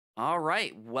All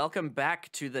right, welcome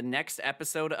back to the next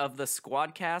episode of the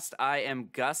SquadCast. I am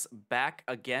Gus, back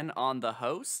again on the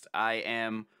host. I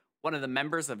am one of the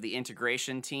members of the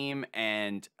integration team,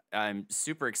 and I'm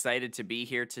super excited to be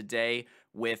here today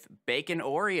with Bacon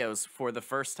Oreos for the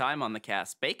first time on the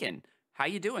cast. Bacon, how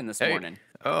you doing this Hey, morning?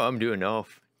 I'm doing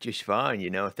just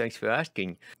fine, Thanks for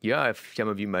asking. Yeah, if some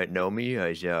of you might know me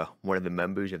as one of the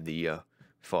members of the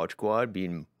Fodd Squad,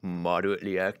 being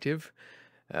moderately active.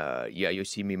 Yeah, you'll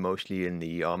see me mostly in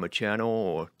the Armor channel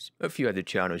or a few other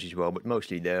channels as well, but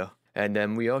mostly there. And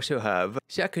then we also have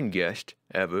second guest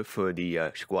ever for the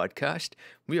Squadcast.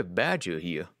 We have Badger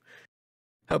here.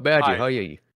 How Badger? How Hi, are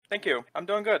you? thank you. I'm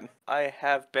doing good. I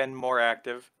have been more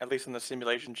active, at least in the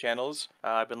simulation channels.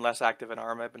 I've been less active in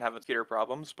ARM. I've been having computer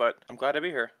problems, but I'm glad to be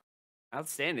here.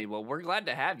 Outstanding. Well, we're glad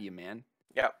to have you, man.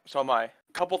 Yeah, so am I.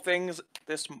 Couple things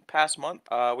this past month.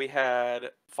 We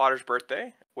had Fodder's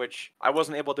birthday, which I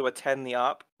wasn't able to attend the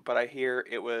op, but I hear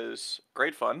it was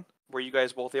great fun. Were you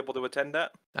guys both able to attend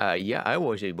that? Yeah, I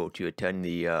was able to attend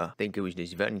the, I think it was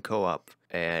this Ven co-op,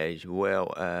 as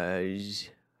well as,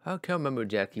 I can't remember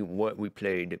exactly what we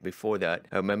played before that.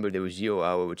 I remember there was Zero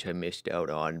Hour, which I missed out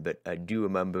on, but I do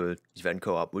remember Ven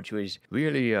co-op, which was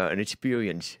really an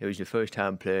experience. It was the first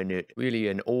time playing it, really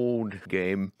an old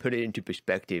game. Put it into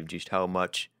perspective, just how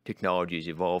much technology has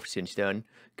evolved since then.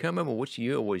 Can't remember which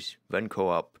year was Ven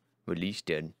co-op released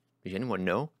in. Does anyone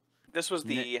know? This was N-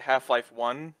 the Half-Life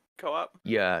 1 co-op.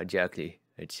 Yeah, exactly.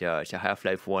 It's a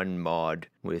Half-Life 1 mod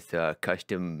with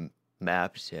custom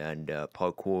maps and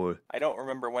parkour. I don't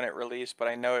remember when it released, but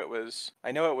I know it was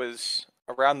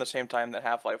around the same time that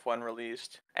Half-Life 1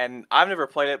 released. And I've never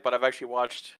played it, but I've actually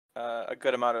watched a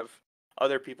good amount of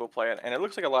other people play it, and it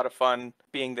looks like a lot of fun,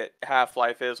 being that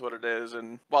Half-Life is what it is,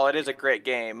 and while it is a great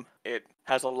game, it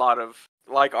has a lot of,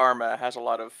 like Arma, has a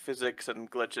lot of physics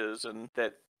and glitches and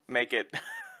that make it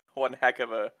one heck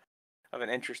of an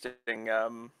interesting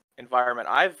environment.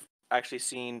 I've actually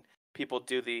seen people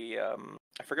do the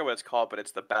I forget what it's called, but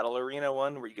it's the battle arena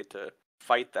one where you get to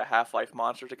fight the Half-Life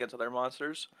monsters against other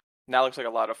monsters. And that looks like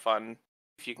a lot of fun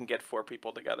if you can get four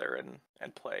people together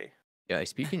and play. Yeah,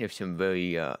 speaking of some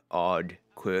very odd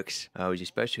quirks, I was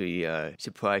especially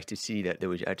surprised to see that there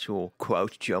was actual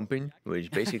crouch jumping,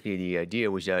 which basically the idea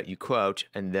was that you crouch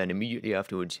and then immediately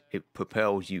afterwards it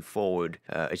propels you forward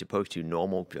as opposed to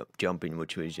normal jumping,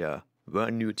 which was a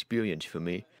brand new experience for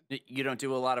me. You don't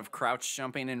do a lot of crouch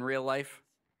jumping in real life?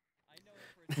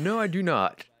 No, I do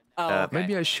not. Oh, okay.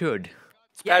 Maybe I should.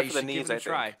 It's Yeah, bad you for the should give knees, it a I think.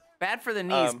 try. Bad for the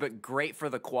knees, Um, but great for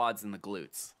the quads and the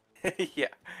glutes. yeah,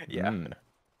 yeah. Mm.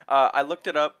 I looked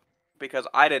it up because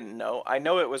I didn't know. I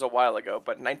know it was a while ago,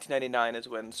 but 1999 is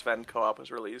when Sven Co-op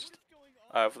was released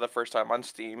for the first time on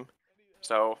Steam.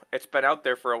 So it's been out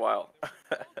there for a while.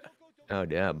 Oh,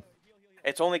 damn.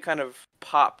 It's only kind of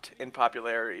popped in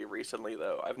popularity recently,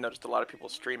 though. I've noticed a lot of people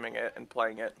streaming it and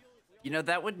playing it. You know,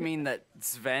 that would mean that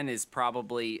Sven is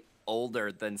probably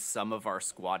older than some of our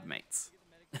squad mates.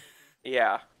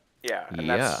 Yeah, yeah, and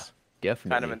Yeah, that's kind of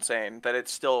definitely. insane that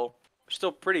it's still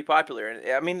pretty popular. And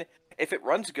I mean, if it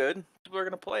runs good, people are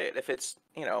gonna play it. If it's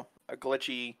a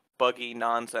glitchy, buggy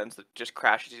nonsense that just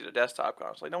crashes you to desktop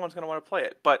console, no one's gonna want to play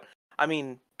it. But I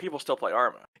mean, people still play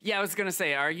Arma. Yeah, I was gonna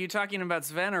say, are you talking about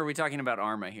Sven or are we talking about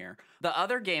Arma here? The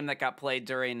other game that got played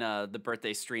during the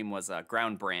birthday stream was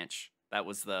Ground Branch. That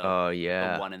was Oh, the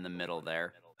yeah. one in the middle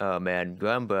there. Oh man,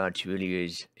 Ground Branch really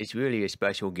is. It's really a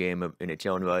special game in its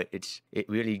own right. It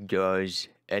really does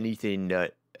anything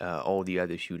that all the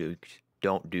other shooters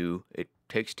don't do. It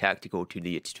takes tactical to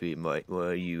the extreme, right?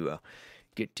 Where you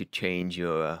get to change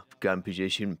your gun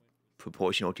position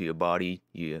proportional to your body.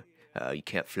 You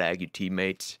can't flag your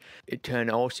teammates. It can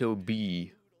also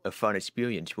be a fun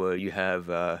experience where you have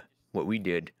what we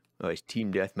did. It's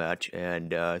team deathmatch,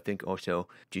 and I think also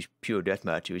just pure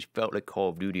deathmatch. It was felt like Call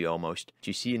of Duty almost.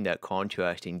 Just seeing that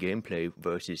contrast in gameplay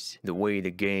versus the way the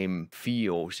game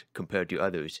feels compared to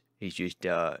others is just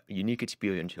a unique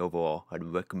experience overall. I'd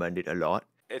recommend it a lot.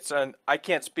 I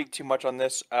can't speak too much on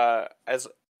this, as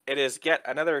it is yet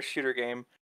another shooter game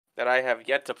that I have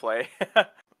yet to play.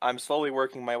 I'm slowly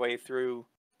working my way through.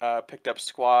 Picked up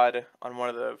Squad on one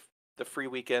of the free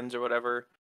weekends or whatever,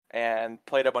 and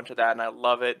played a bunch of that, and I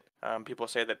love it. People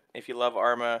say that if you love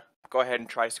Arma, go ahead and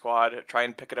try Squad. Try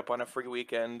and pick it up on a free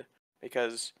weekend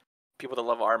because people that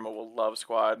love Arma will love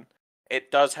Squad. It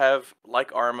does have,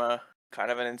 like Arma, kind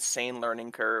of an insane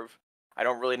learning curve. I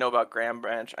don't really know about Grand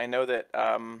Branch. I know that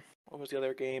what was the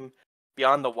other game?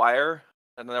 Beyond the Wire,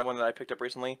 another one that I picked up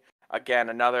recently. Again,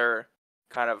 another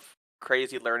kind of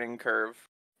crazy learning curve.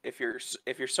 If you're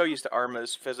so used to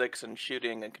Arma's physics and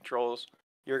shooting and controls,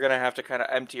 you're gonna have to kind of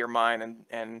empty your mind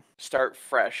and start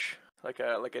fresh, like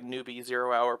a newbie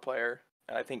 0 hour player.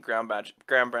 And I think Ground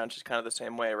Branch is kind of the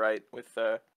same way, right? With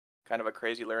kind of a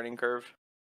crazy learning curve.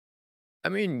 I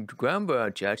mean, Ground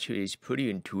Branch actually is pretty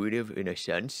intuitive in a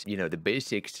sense. You know, the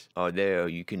basics are there.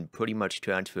 You can pretty much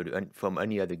transfer from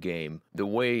any other game. The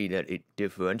way that it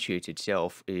differentiates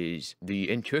itself is the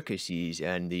intricacies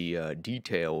and the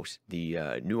details,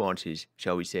 the nuances,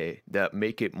 shall we say, that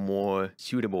make it more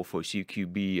suitable for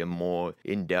CQB and more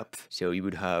in-depth. So you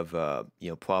would have,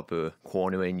 proper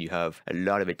cornering. You have a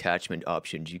lot of attachment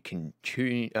options. You can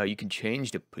change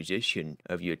the position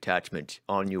of your attachment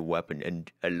on your weapon,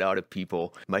 and a lot of people,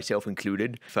 myself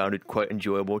included, found it quite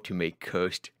enjoyable to make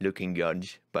cursed looking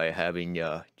guns by having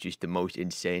just the most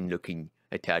insane looking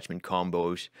attachment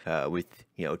combos with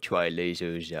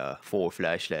tri-lasers, 4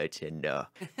 flashlights, and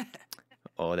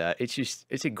all that.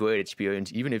 It's a great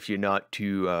experience, even if you're not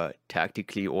too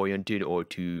tactically oriented or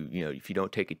too, if you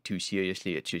don't take it too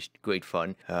seriously. It's just great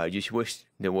fun. Just wish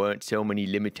there weren't so many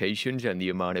limitations on the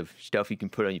amount of stuff you can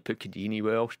put on your Picatinny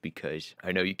rails, because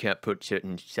I know you can't put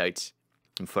certain sights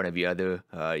in front of the other.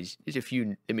 There's a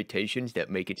few limitations that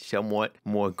make it somewhat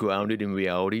more grounded in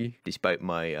reality, despite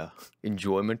my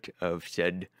enjoyment of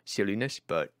said silliness.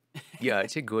 But yeah,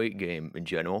 it's a great game in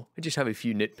general. I just have a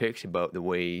few nitpicks about the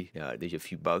way there's a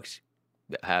few bugs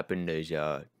that happen. There's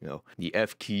the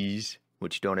F keys,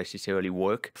 which don't necessarily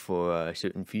work for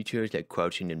certain features like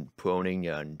crouching and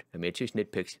proning, and I mean, it's just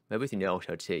nitpicks. Everything else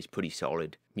I'd say is pretty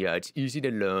solid. Yeah, it's easy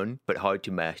to learn, but hard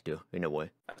to master in a way.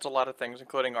 That's a lot of things,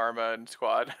 including Arma and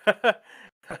Squad.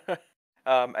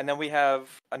 And then we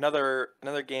have another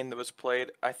game that was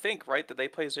played, I think, right? Did they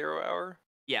play 0 hour?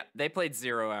 Yeah, they played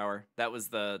 0 hour. That was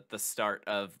the start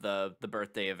of the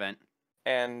birthday event.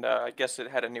 And I guess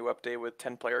it had a new update with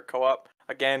 10-player co-op.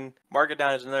 Again, Mark It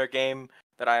Down is another game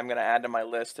that I'm going to add to my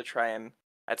list to try and,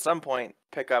 at some point,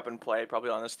 pick up and play,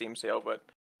 probably on a Steam sale. But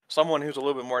someone who's a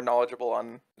little bit more knowledgeable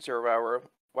on 0 hour,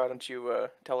 why don't you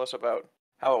tell us about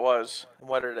how it was and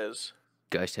what it is?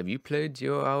 Guys, have you played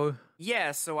 0 hour?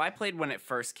 Yeah, so I played when it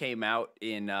first came out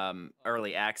in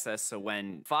early access. So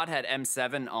when Fodd had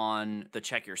M7 on the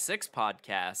Check Your Six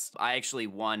podcast, I actually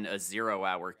won a 0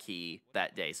 hour key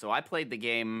that day. So I played the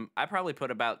game. I probably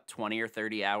put about 20 or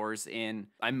 30 hours in.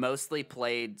 I mostly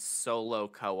played solo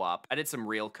co-op. I did some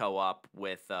real co-op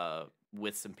with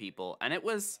some people, and it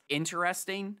was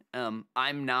interesting.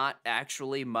 I'm not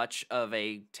actually much of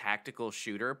a tactical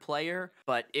shooter player,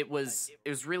 but it was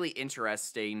really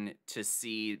interesting to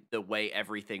see the way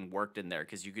everything worked in there,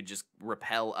 because you could just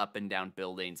rappel up and down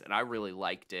buildings, and I really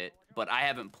liked it. But I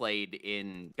haven't played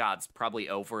in, God's, probably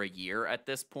over a year at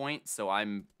this point, so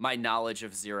my knowledge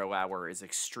of 0 hour is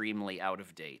extremely out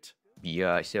of date.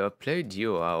 Yeah, so I played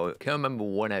 0 hour. Can't remember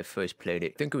when I first played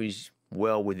it. I think it was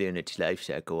well within its life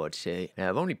cycle, I'd say. And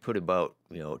I've only put about,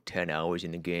 10 hours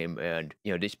in the game. And,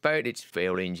 despite its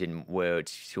failings and where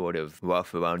it's sort of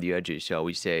rough around the edges, shall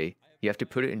we say, you have to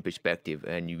put it in perspective,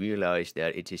 and you realize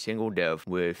that it's a single dev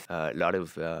with a lot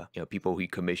of people he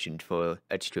commissioned for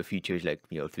extra features like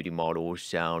 3D models,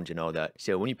 sounds, and all that.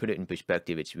 So when you put it in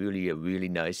perspective, it's really a really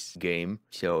nice game.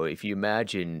 So if you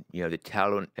imagine the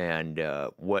talent and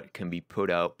what can be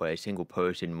put out by a single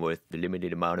person with the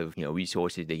limited amount of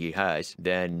resources that he has,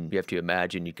 then you have to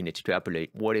imagine you can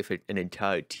extrapolate what if an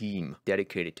entire team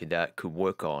dedicated to that could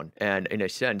work on. And in a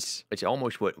sense, it's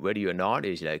almost what Ready or Not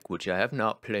is like, which I have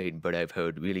not played, but I've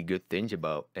heard really good things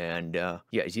about. And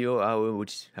 0 hour,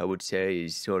 which I would say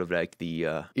is sort of like the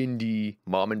indie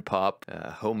mom and pop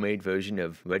homemade version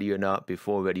of Ready or Not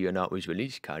before Ready or Not was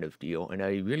released kind of deal. And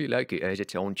I really like it. It has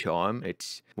its own charm.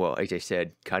 It's, well, as I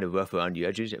said, kind of rough around the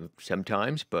edges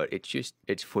sometimes, but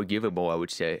it's forgivable, I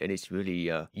would say. And it's really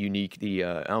unique. The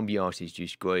ambiance is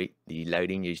just great. The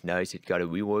lighting is nice. It's got a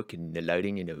rework in the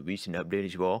lighting in a recent update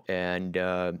as well. And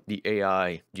the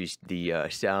AI, just the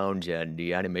sounds and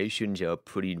the animation are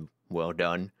pretty well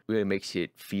done. Really makes it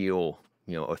feel,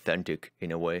 authentic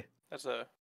in a way. That's a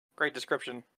great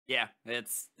description. Yeah,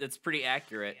 it's pretty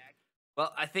accurate.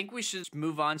 Well, I think we should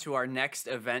move on to our next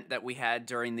event that we had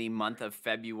during the month of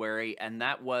February, and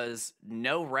that was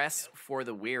No Rest for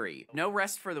the Weary. No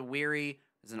Rest for the Weary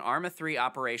is an Arma 3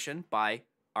 operation by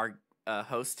our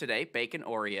host today,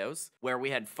 BaconOreos, where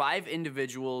we had 5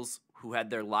 individuals who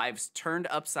had their lives turned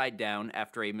upside down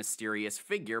after a mysterious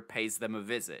figure pays them a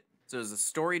visit. So it was a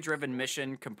story-driven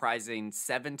mission comprising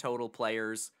 7 total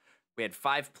players. We had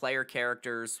 5 player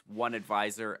characters, 1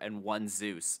 advisor, and 1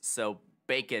 Zeus. So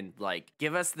Bacon,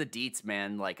 give us the deets,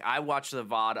 man. I watched the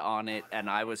VOD on it, and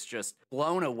I was just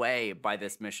blown away by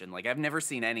this mission. I've never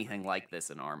seen anything like this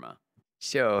in Arma.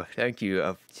 So, thank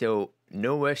you. So,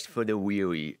 No Rest for the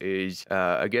Weary is,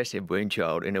 I guess, a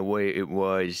brainchild. In a way, it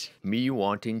was me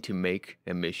wanting to make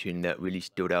a mission that really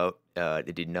stood out,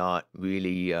 that did not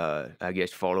really, I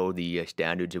guess, follow the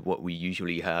standards of what we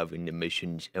usually have in the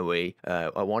missions array.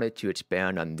 I wanted to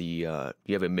expand on you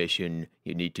have a mission,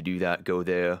 you need to do that, go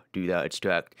there, do that,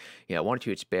 extract. Yeah, I wanted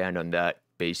to expand on that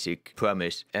basic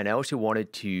premise, and I also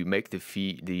wanted to make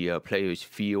the players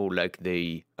feel like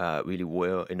they really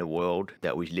were in a world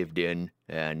that was lived in,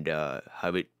 and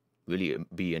have it really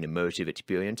be an immersive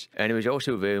experience. And it was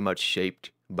also very much shaped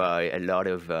by a lot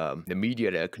of the media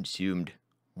that I consumed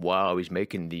while I was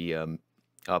making the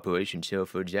operation. So,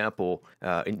 for example,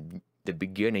 in the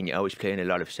beginning, I was playing a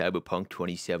lot of Cyberpunk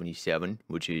 2077,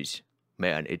 which is,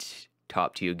 man, it's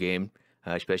top tier game.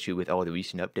 Especially with all the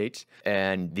recent updates.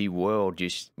 And the world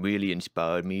just really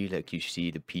inspired me. Like, you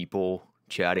see the people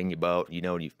chatting about,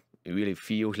 it really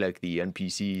feels like the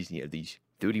NPCs, these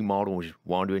 3D models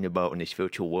wandering about in this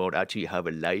virtual world actually have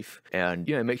a life. And,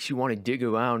 it makes you want to dig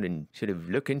around and sort of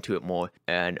look into it more.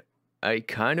 And I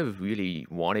kind of really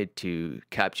wanted to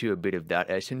capture a bit of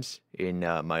that essence in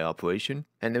my operation.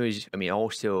 And there was,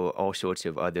 also all sorts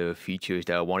of other features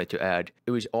that I wanted to add.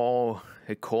 It was all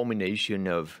a culmination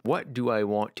of what do I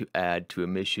want to add to a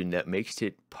mission that makes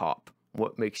it pop?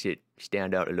 What makes it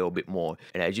stand out a little bit more?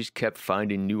 And I just kept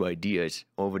finding new ideas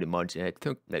over the months. And it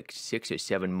took like 6 or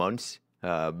 7 months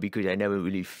because I never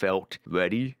really felt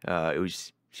ready. It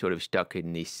was sort of stuck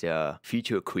in this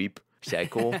feature creep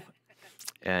cycle.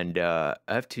 And I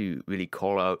have to really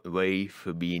call out Ray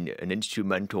for being an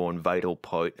instrumental and vital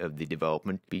part of the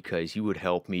development, because he would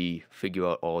help me figure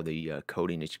out all the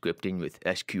coding and scripting with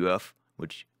SQF,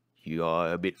 which you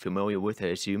are a bit familiar with, I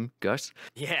assume, Gus?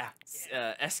 Yeah,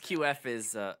 SQF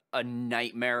is a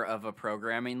nightmare of a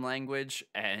programming language,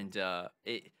 and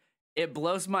it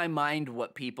blows my mind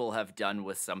what people have done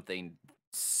with something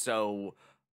so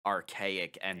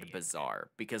archaic and bizarre,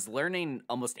 because learning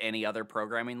almost any other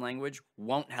programming language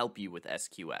won't help you with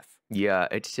SQF. Yeah,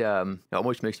 it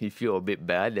almost makes me feel a bit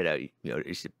bad that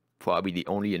it's probably the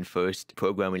only and first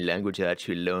programming language I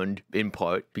actually learned in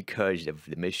part because of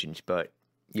the missions. But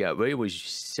yeah, Ray was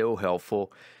so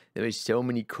helpful. There was so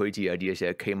many crazy ideas that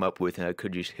I came up with, and I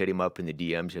could just hit him up in the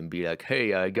DMs and be like,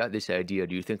 hey, I got this idea.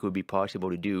 Do you think it would be possible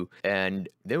to do? And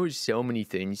there was so many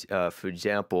things. For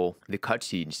example, the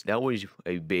cutscenes. That was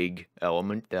a big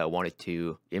element that I wanted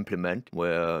to implement,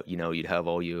 where, you'd have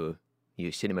all your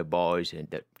cinema bars and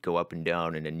that go up and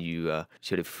down, and then you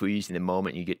sort of freeze in the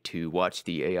moment. You get to watch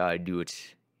the AI do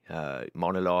its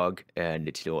monologue and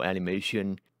its little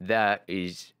animation. That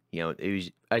is, it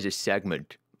was as a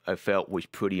segment I felt was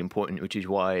pretty important, which is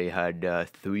why I had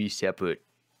 3 separate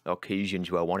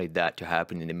occasions where I wanted that to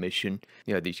happen in the mission.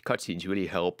 These cutscenes really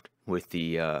helped with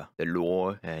the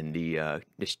lore and the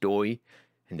story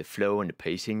and the flow and the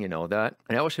pacing and all that.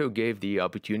 And I also gave the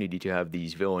opportunity to have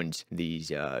these villains,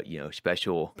 these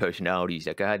special personalities.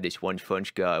 Like, I had this one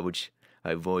French guy which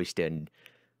I voiced, and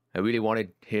I really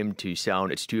wanted him to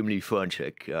sound extremely French,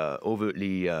 like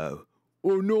overtly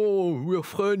oh no, we're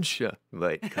French,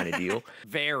 right, kind of deal.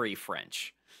 Very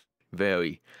French.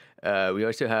 Very. We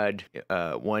also had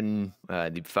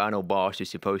the final boss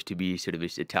is supposed to be sort of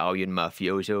this Italian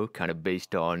mafioso, kind of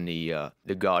based on the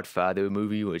Godfather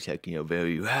movie, where it's like,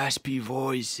 very raspy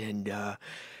voice, and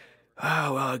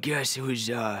I guess it was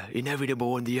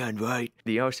inevitable in the end, right?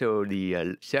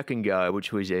 The second guy,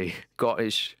 which was a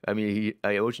Scottish, I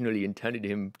originally intended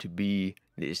him to be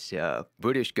this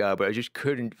British guy, but I just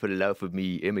couldn't for the life of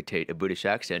me imitate a British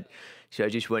accent. So I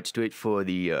just went straight for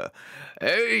the,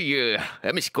 hey,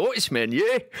 I'm a Scotsman,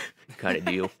 yeah, kind of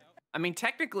deal.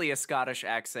 Technically a Scottish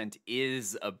accent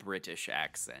is a British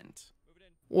accent.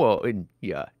 Well,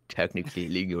 yeah, technically,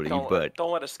 legally, but...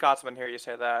 Don't let a Scotsman hear you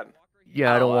say that.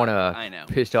 Yeah, I don't want to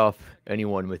piss off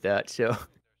anyone with that, so...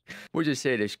 We'll just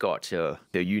say the Scots are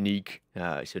the unique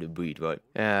sort of breed, right?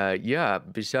 Yeah,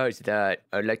 besides that,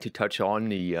 I'd like to touch on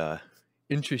the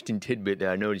interesting tidbit that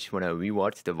I noticed when I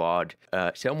rewatched the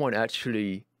VOD. Someone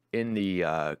actually in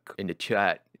the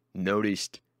chat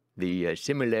noticed the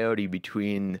similarity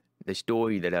between the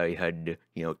story that I had,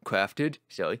 crafted,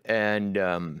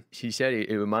 and she said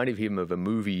it reminded him of a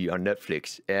movie on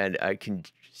Netflix, and I can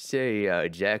say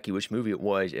exactly which movie it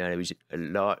was, and it was a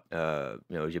lot,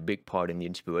 it was a big part in the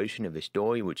inspiration of the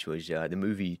story, which was the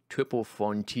movie Triple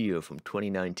Frontier from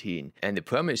 2019. And the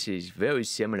premise is very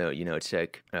similar. It's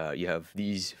like you have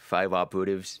these 5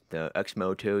 operatives, the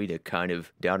ex-military, they're kind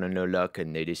of down on their luck,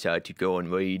 and they decide to go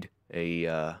and raid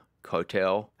a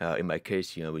cartel. In my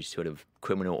case, it was sort of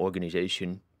criminal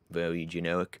organization, very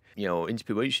generic.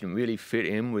 Inspiration really fit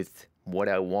in with what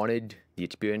I wanted the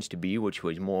experience to be, which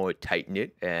was more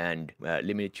tight-knit and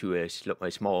limited to a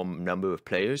small number of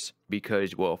players,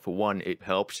 because, well, for one, it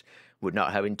helps with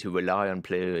not having to rely on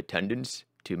player attendance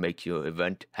to make your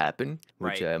event happen,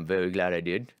 which Right. I'm very glad I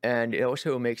did. And it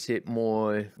also makes it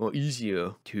more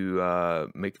easier to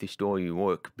make the story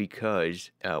work, because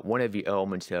one of the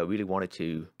elements that I really wanted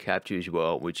to capture as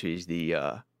well, which is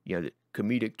the the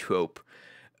comedic trope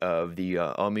of the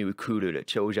army recruiter that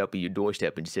shows up at your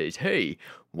doorstep and says, "Hey,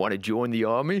 want to join the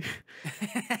army?"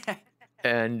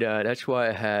 And that's why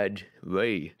I had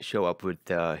Ray show up with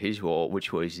his role,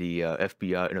 which was the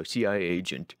CIA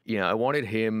agent. I wanted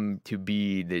him to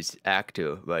be this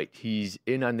actor, right? He's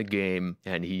in on the game,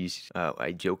 and he's,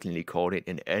 I jokingly called it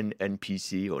an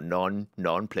NPC, or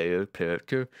non-player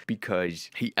character,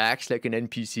 because he acts like an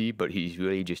NPC, but he's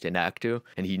really just an actor,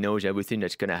 and he knows everything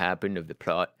that's going to happen of the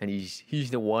plot, and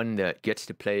he's the one that gets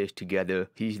the players together.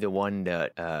 He's the one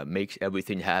that makes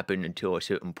everything happen until a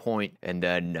certain point, and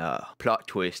then plot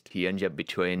twist, he ends up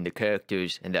betraying the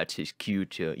characters, and that's his cue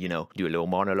to, do a little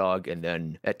monologue, and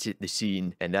then that's it, the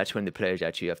scene, and that's when the players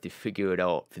actually have to figure it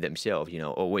out for themselves.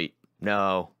 Oh wait,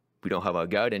 now we don't have our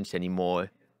guidance anymore.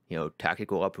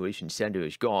 Tactical operations center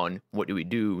is gone. What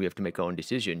do? We have to make our own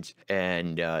decisions,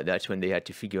 and that's when they had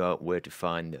to figure out where to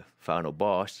find the final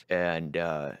boss, and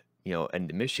and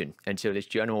the mission. And so this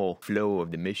general flow of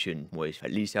the mission was,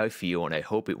 at least I feel, and I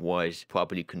hope it was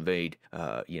properly conveyed,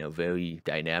 very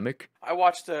dynamic. I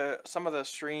watched some of the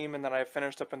stream, and then I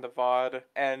finished up in the VOD,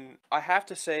 and I have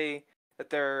to say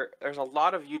that there's a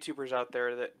lot of YouTubers out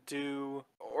there that do,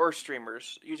 or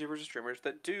streamers, YouTubers and streamers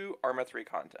that do Arma 3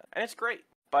 content, and it's great.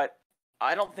 But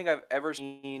I don't think I've ever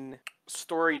seen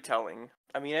storytelling.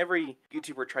 I mean, every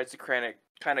YouTuber tries to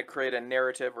kind of create a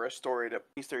narrative or a story to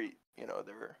piece their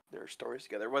their stories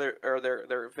together,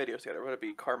 their videos together, whether it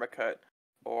be Karma Cut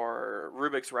or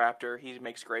Rubik's Raptor. He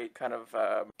makes great kind of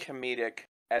comedic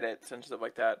edits and stuff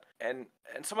like that, and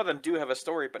some of them do have a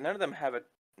story, but none of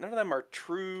them are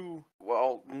true,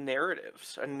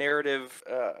 narratives. A narrative,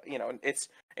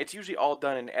 it's usually all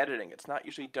done in editing. It's not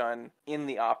usually done in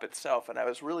the op itself, and I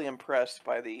was really impressed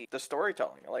by the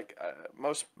storytelling. Like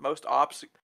most ops,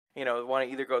 want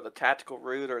to either go the tactical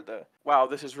route or the, wow,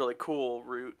 this is really cool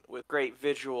route with great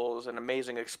visuals and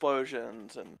amazing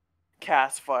explosions and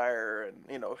cast fire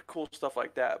and, cool stuff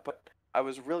like that. But I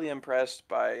was really impressed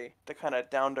by the kind of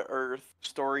down-to-earth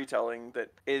storytelling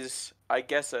that is, I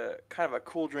guess, a kind of a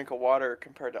cool drink of water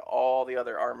compared to all the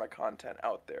other Arma content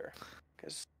out there.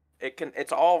 Because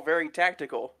it's all very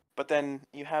tactical, but then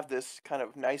you have this kind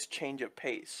of nice change of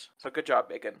pace. So good job,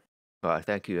 Bacon.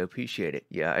 Thank you. I appreciate it.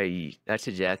 Yeah, that's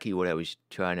exactly what I was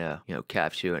trying to,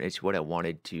 capture, and it's what I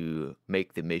wanted to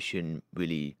make the mission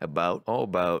really about. All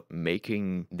about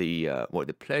making the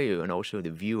player and also the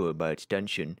viewer, by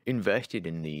extension, invested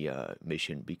in the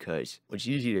mission, because it's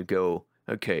easy to go,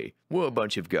 okay, we're a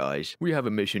bunch of guys, we have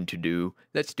a mission to do,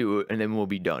 let's do it, and then we'll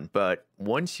be done. But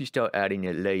once you start adding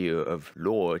a layer of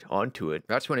lore onto it,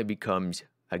 that's when it becomes,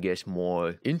 I guess,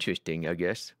 more interesting,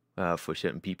 for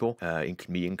certain people,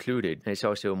 me included. And it's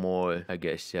also more, I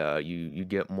guess, you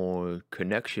get more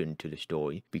connection to the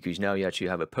story, because now you actually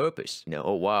have a purpose.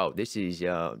 Oh wow, this is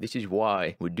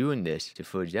why we're doing this. So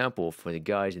for example, for the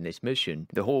guys in this mission,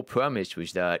 the whole premise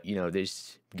was that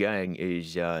this gang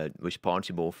is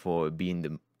responsible for being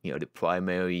the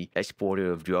primary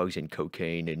exporter of drugs and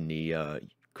cocaine in the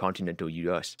continental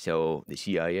U.S. So the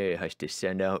CIA has to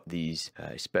send out these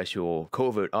special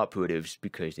covert operatives,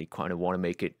 because they kind of want to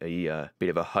make it a bit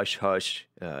of a hush-hush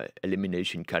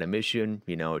elimination kind of mission.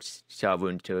 It's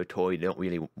sovereign territory. They don't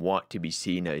really want to be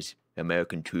seen as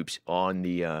American troops on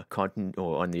the continent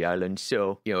or on the island.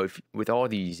 So, if with all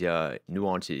these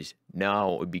nuances,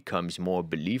 now it becomes more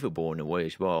believable in a way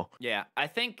as well. Yeah, I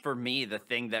think for me, the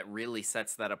thing that really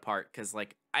sets that apart, because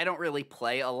I don't really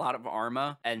play a lot of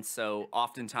Arma, and so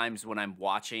oftentimes when I'm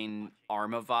watching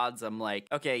Arma VODs, I'm like,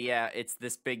 okay, yeah, it's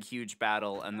this big, huge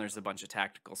battle, and there's a bunch of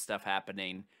tactical stuff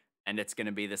happening, and it's going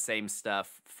to be the same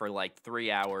stuff for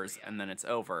 3 hours, and then it's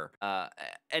over.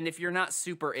 And if you're not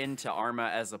super into Arma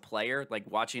as a player,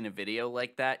 watching a video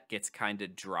like that gets kind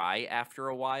of dry after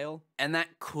a while. And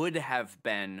that could have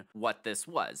been what this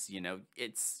was.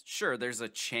 It's sure there's a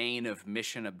chain of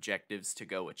mission objectives to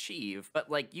go achieve, but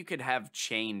you could have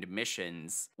chained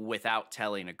missions without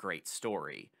telling a great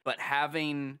story. But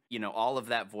having, all of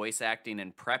that voice acting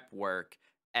and prep work,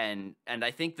 and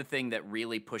I think the thing that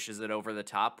really pushes it over the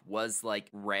top was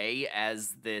Ray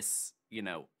as this,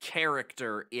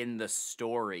 character in the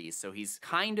story. So he's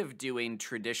kind of doing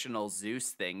traditional Zeus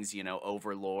things,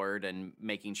 overlord and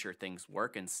making sure things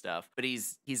work and stuff, but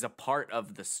he's a part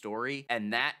of the story,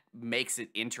 and that makes it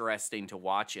interesting to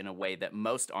watch in a way that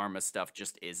most Arma stuff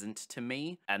just isn't to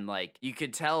me. And like, you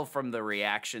could tell from the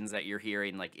reactions that you're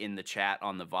hearing like in the chat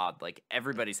on the VOD, like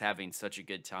everybody's having such a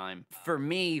good time. For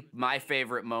me, my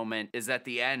favorite moment is at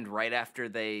the end, right after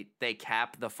they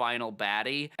cap the final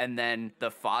baddie, and then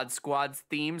the FoddSquad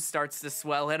theme starts to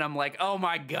swell in. I'm like, oh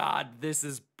my god, this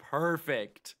is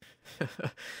perfect.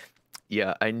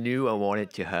 Yeah, I knew I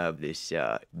wanted to have this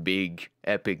big,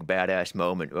 epic, badass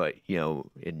moment, right? You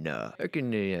know, in like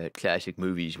in the classic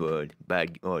movies where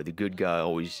the good guy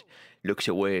always looks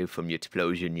away from the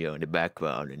explosion, you know, in the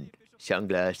background, and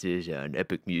sunglasses and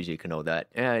epic music and all that.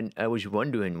 And I was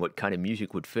wondering what kind of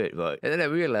music would fit, right? And then I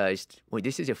realized, wait,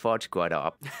 this is a FoddSquad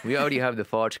op. We already have the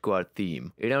FoddSquad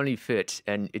theme. It only fits,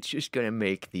 and it's just gonna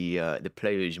make the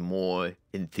players more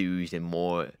enthused and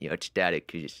more, you know, ecstatic.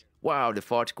 'Cause wow, the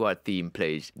FoddSquad theme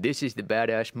plays. This is the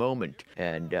badass moment.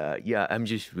 And yeah, I'm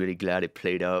just really glad it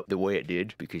played out the way it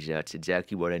did, because that's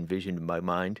exactly what I envisioned in my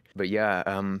mind. But yeah,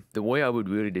 the way I would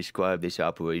really describe this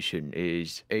operation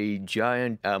is a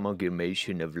giant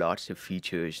amalgamation of lots of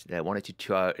features that I wanted to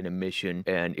try out in a mission.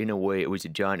 And in a way, it was a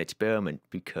giant experiment,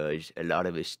 because a lot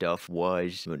of this stuff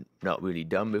was not really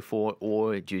done before,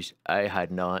 or just I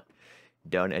had not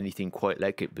done anything quite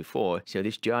like it before. So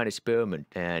this giant experiment,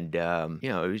 and you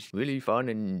know, it was really fun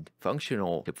and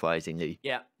functional, surprisingly.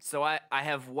 Yeah, so I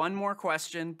have one more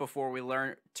question before we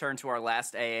turn to our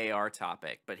last AAR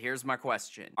topic, but here's my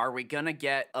question. Are we gonna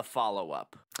get a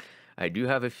follow-up? I do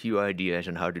have a few ideas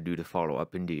on how to do the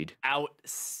follow-up, indeed.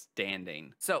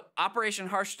 Outstanding. So Operation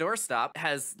Harsh Doorstop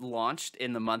has launched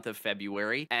in the month of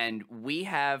February, and we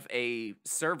have a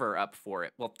server up for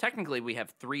it. Well, technically we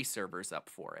have 3 servers up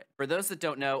for it. For those that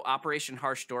don't know, Operation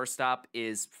Harsh Doorstop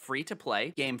is free to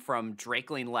play, game from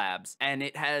Drakeling Labs, and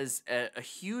it has a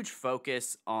huge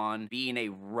focus on being a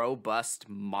robust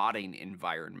modding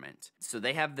environment. So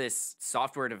they have this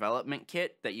software development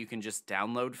kit that you can just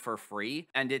download for free,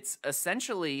 and it's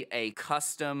essentially a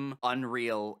custom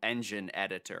Unreal Engine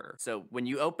editor. So when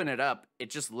you open it up, it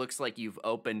just looks like you've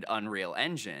opened Unreal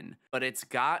Engine, but it's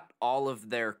got all of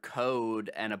their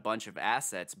code and a bunch of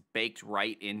assets baked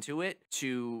right into it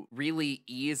to really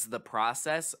ease the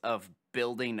process of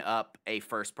building up a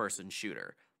first-person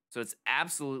shooter. So it's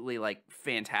absolutely like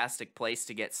fantastic place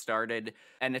to get started.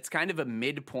 And it's kind of a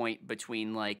midpoint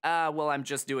between like, well, I'm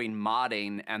just doing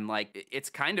modding, and like, it's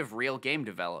kind of real game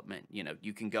development. You know,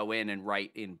 you can go in and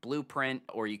write in Blueprint,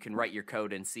 or you can write your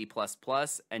code in C++,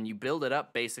 and you build it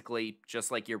up basically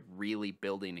just like you're really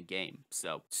building a game.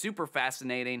 So super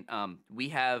fascinating. We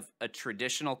have a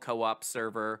traditional co-op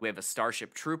server, we have a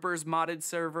Starship Troopers modded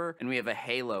server, and we have a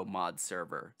Halo mod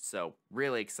server. So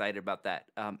really excited about that.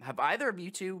 Have either of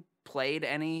you two played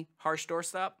any Harsh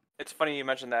Doorstop? It's funny you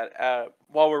mentioned that.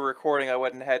 While we're recording, I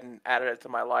went ahead and added it to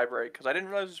my library because I didn't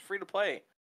realize it was free to play.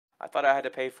 I thought I had to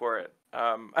pay for it.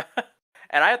 And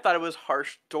I thought it was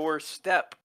Harsh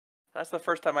Doorstep. That's the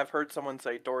first time I've heard someone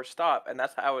say Doorstop, and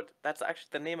that's actually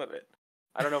the name of it.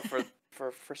 I don't know,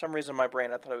 for some reason in my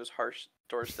brain I thought it was Harsh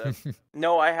Doorstep.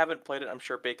 No, I haven't played it. I'm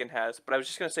sure Bacon has. But I was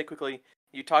just going to say quickly,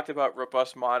 you talked about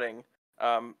robust modding.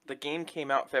 The game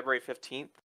came out February 15th,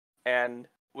 and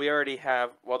we already have,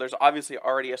 well, there's obviously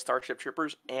already a Starship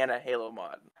Troopers and a Halo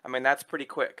mod. I mean, that's pretty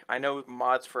quick. I know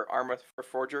mods for Arma for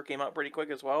Forger came out pretty quick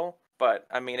as well, but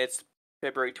I mean, it's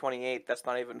February 28th. That's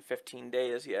not even 15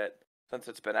 days yet since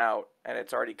it's been out, and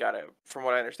it's already got from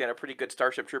what I understand, a pretty good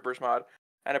Starship Troopers mod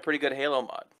and a pretty good Halo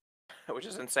mod, which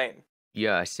is insane.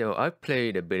 Yeah, so I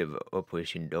played a bit of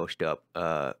Operation Doorstop,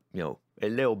 you know, a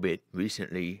little bit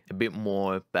recently, a bit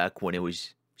more back when it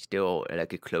was still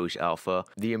like a closed alpha.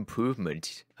 The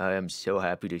improvements, I am so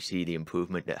happy to see the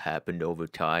improvement that happened over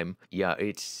time. Yeah,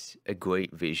 it's a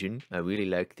great vision. I really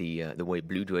like the way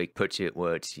Blue Drake puts it,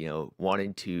 where it's, you know,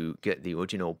 wanting to get the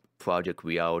original project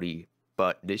reality,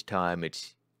 but this time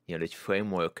it's, you know, this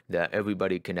framework that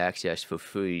everybody can access for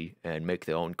free and make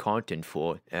their own content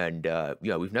for. And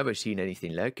yeah, we've never seen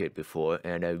anything like it before,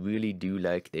 and I really do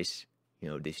like this, you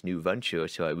know, this new venture,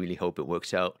 so I really hope it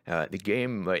works out. The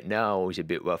game right now is a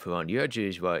bit rough around the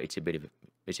edges, right?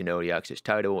 It's an early access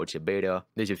title, it's a beta.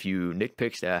 There's a few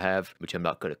nitpicks that I have, which I'm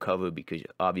not going to cover, because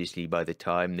obviously by the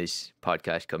time this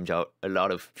podcast comes out, a lot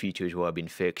of features will have been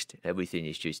fixed. Everything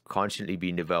is just constantly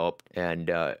being developed,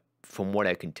 and from what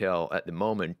I can tell at the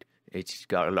moment, it's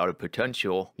got a lot of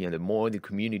potential. You know, the more the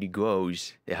community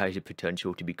grows, it has the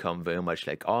potential to become very much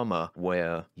like Arma,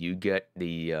 where you get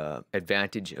the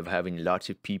advantage of having lots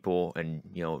of people and,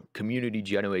 you know, community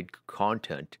generate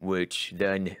content, which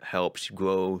then helps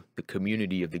grow the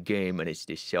community of the game, and it's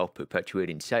this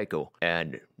self-perpetuating cycle.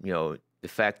 And, you know, the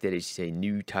fact that it's a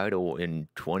new title in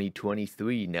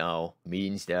 2023 now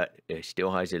means that it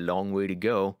still has a long way to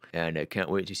go, and I can't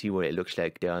wait to see what it looks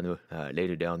like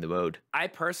later down the road. I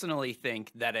personally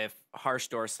think that if Harsh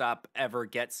Doorstop ever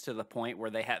gets to the point where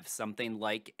they have something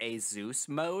like a Zeus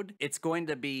mode, it's going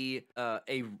to be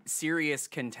a serious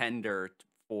contender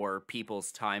for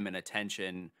people's time and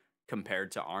attention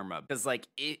compared to Arma. Because, like,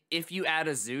 if you add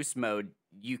a Zeus mode,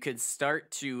 you could start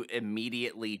to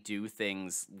immediately do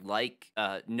things like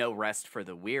no rest for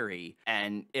the weary,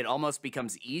 and it almost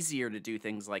becomes easier to do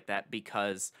things like that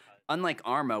because unlike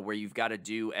Arma, where you've got to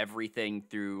do everything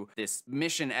through this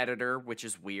mission editor, which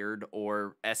is weird,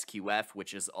 or SQF,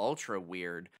 which is ultra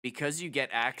weird, because you get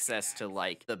access to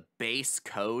like the base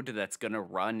code that's going to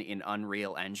run in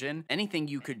Unreal Engine, anything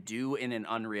you could do in an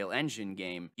Unreal Engine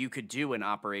game, you could do in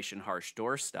Operation Harsh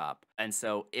Doorstop. And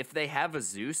so if they have a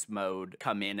Zeus mode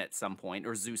come in at some point,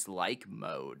 or Zeus-like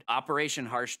mode, Operation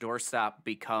Harsh Doorstop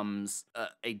becomes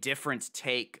a different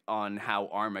take on how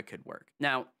Arma could work.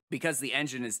 Now, because the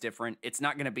engine is different, it's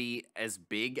not going to be as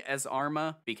big as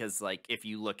Arma, because like if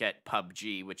you look at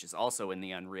PUBG, which is also in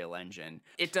the Unreal Engine,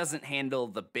 it doesn't handle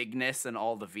the bigness and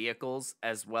all the vehicles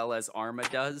as well as Arma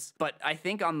does. But I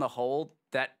think on the whole,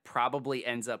 that probably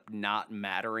ends up not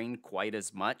mattering quite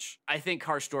as much. I think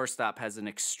Harsh Doorstop has an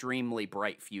extremely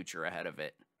bright future ahead of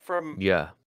it. Yeah,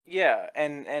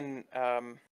 and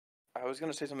I was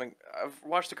gonna say something. I've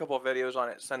watched a couple of videos on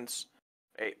it since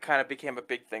it kind of became a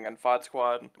big thing on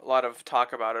FoddSquad. A lot of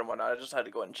talk about it and whatnot. I just had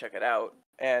to go and check it out.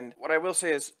 And what I will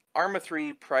say is, Arma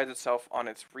 3 prides itself on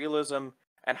its realism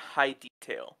and high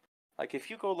detail. Like, if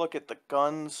you go look at the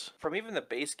guns from even the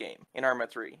base game in Arma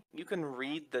 3, you can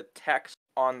read the text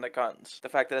on the guns. The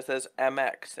fact that it says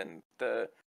MX and the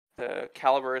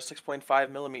caliber is 6.5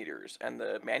 millimeters and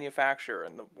the manufacturer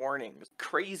and the warnings.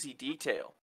 Crazy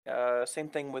detail. Same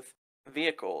thing with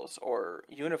vehicles or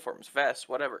uniforms, vests,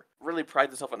 whatever. Really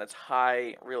prides itself on its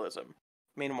high realism.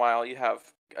 Meanwhile, you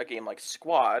have a game like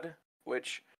Squad,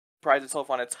 which prides itself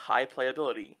on its high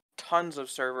playability. Tons of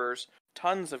servers,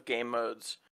 tons of game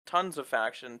modes, tons of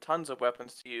faction, tons of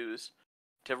weapons to use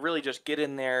to really just get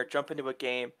in there, jump into a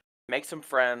game, make some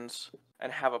friends,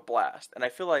 and have a blast. And I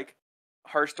feel like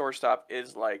Harsh Doorstop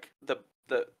is like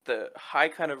the high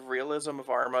kind of realism of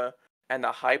Arma and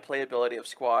the high playability of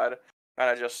Squad kind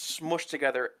of just smushed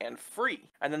together and free.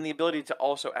 And then the ability to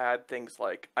also add things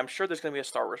like, I'm sure there's going to be a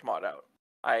Star Wars mod out.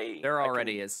 There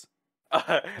already is.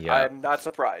 Yeah. I'm not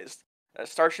surprised.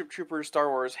 Starship Troopers, Star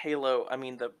Wars, Halo. I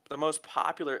mean, the most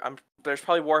popular. There's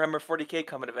probably Warhammer 40K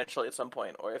coming eventually at some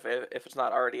point, or if it's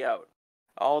not already out.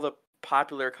 All the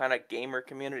popular kind of gamer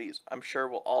communities, I'm sure,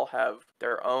 will all have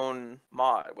their own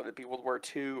mod, whether it be World War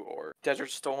II or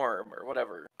Desert Storm or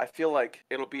whatever. I feel like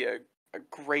it'll be a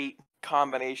great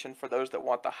combination for those that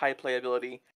want the high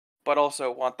playability, but also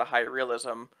want the high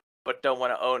realism, but don't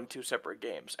want to own two separate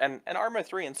games. And Arma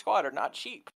 3 and Squad are not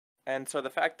cheap. And so the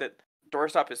fact that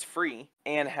Doorstop is free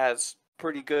and has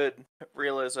pretty good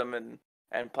realism and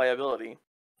playability,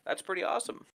 that's pretty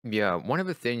awesome. Yeah, one of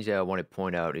the things that I want to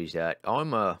point out is that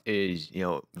Arma is,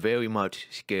 very much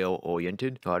scale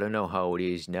oriented. I don't know how it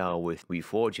is now with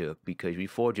Reforger, because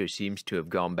Reforger seems to have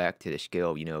gone back to the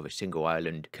scale, of a single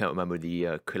island. Can't remember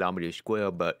the kilometer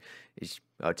square, but it's,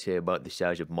 I'd say, about the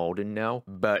size of Malden now.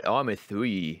 But Arma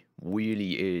 3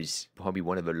 really is probably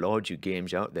one of the larger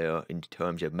games out there in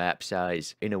terms of map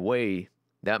size. In a way,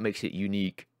 that makes it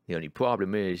unique. The only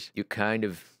problem is you're kind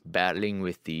of battling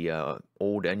with the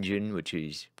old engine, which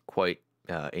is quite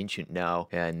ancient now,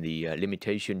 and the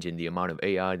limitations in the amount of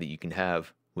AI that you can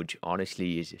have, which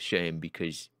honestly is a shame,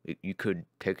 because you could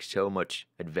take so much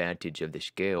advantage of the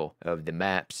scale of the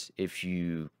maps if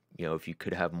you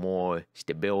could have more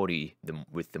stability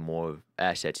with the more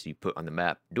assets you put on the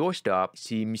map. Doorstop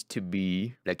seems to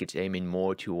be like it's aiming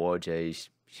more towards a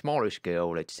smaller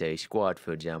scale. Let's say Squad,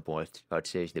 for example, I'd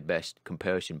say is the best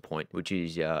comparison point, which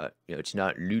is, it's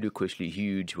not ludicrously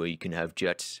huge where you can have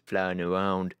jets flying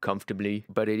around comfortably,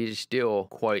 but it is still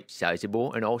quite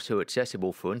sizable and also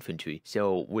accessible for infantry.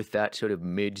 So with that sort of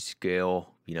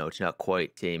mid-scale, it's not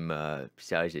quite same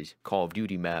size as Call of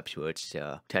Duty maps where it's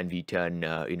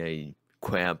 10v10 in a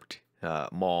cramped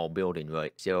mall building,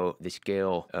 right? So the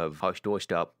scale of Harsh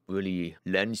Doorstop really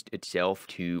lends itself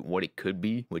to what it could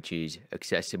be, which is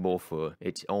accessible for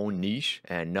its own niche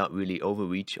and not really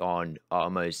overreach on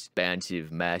Arma's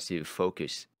expansive, massive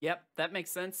focus. Yep, that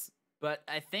makes sense. But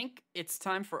I think it's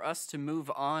time for us to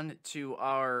move on to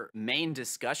our main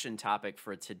discussion topic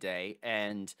for today.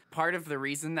 And part of the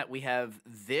reason that we have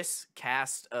this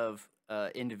cast of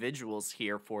individuals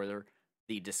here for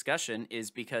the discussion is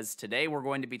because today we're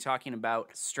going to be talking about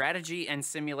strategy and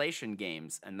simulation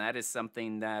games, and that is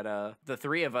something that the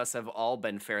three of us have all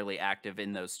been fairly active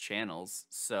in those channels.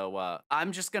 So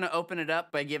I'm just going to open it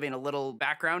up by giving a little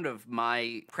background of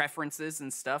my preferences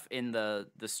and stuff in the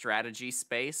strategy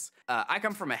space. I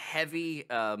come from a heavy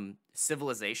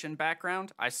Civilization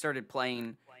background. I started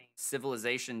playing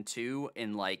Civilization 2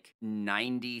 in like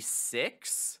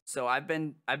 96. So I've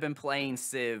been playing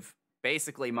Civ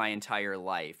basically my entire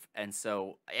life. And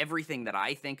so everything that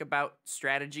I think about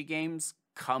strategy games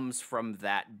comes from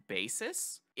that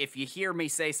basis. If you hear me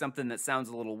say something that sounds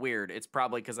a little weird, it's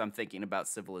probably because I'm thinking about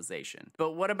Civilization.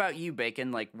 But what about you,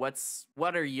 Bacon? Like,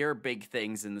 what are your big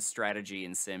things in the strategy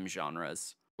and sim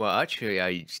genres? Well, actually,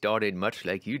 I started much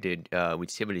like you did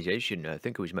with Civilization. I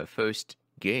think it was my first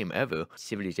game ever,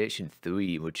 Civilization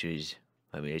 3, which is,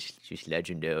 I mean, it's just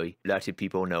legendary. Lots of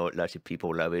people know it, lots of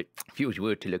people love it. Feels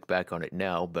weird to look back on it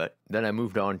now, but then I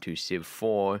moved on to Civ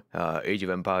 4, Age of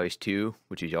Empires 2,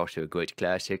 which is also a great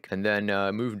classic, and then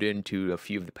moved into a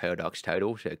few of the Paradox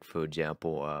titles, like, for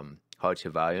example, Hearts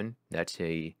of Iron. That's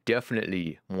a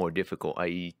definitely more difficult.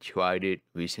 I tried it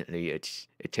recently. It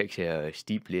takes a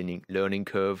steep learning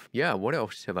curve. Yeah, what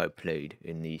else have I played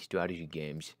in the strategy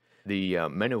games? The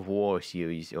Men of War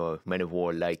series, or Men of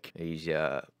War like, is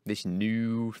this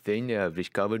new thing that I've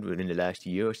discovered within the last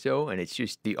year or so, and it's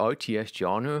just the RTS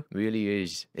genre really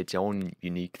is its own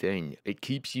unique thing. It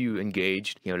keeps you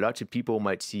engaged. You know, lots of people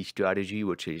might see strategy,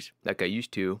 which is, like I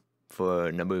used to, for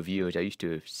a number of years, I used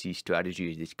to see strategy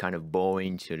as this kind of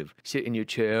boring, sort of sit in your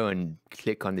chair and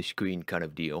click on the screen kind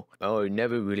of deal. I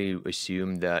never really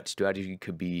assumed that strategy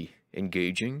could be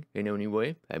engaging in any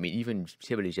way. I mean, even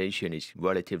Civilization is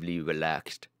relatively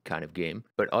relaxed kind of game.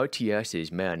 But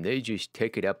RTSs, man, they just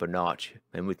take it up a notch.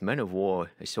 And with Men of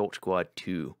War, Assault Squad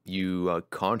 2, you are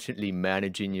constantly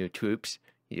managing your troops.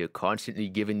 You're constantly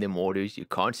giving them orders. You're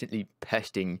constantly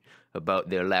pesting about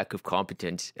their lack of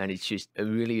competence. And it's just a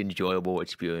really enjoyable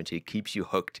experience. It keeps you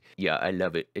hooked. Yeah, I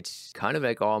love it. It's kind of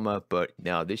like Arma, but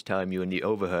now this time you're in the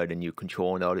overhead and you're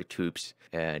controlling all the troops.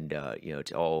 And, you know,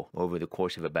 it's all over the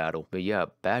course of a battle. But yeah,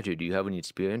 Badger, do you have any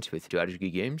experience with strategy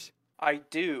games? I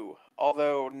do,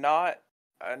 although not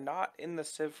in the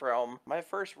Civ realm. My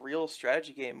first real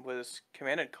strategy game was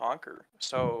Command and Conquer,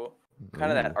 so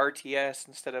kind of that Ooh. RTS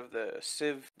instead of the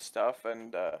Civ stuff.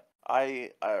 And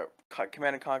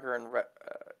Command and Conquer and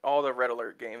all the Red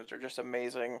Alert games are just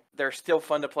amazing. They're still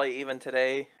fun to play even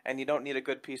today, and you don't need a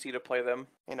good PC to play them.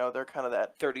 You know, they're kind of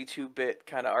that 32-bit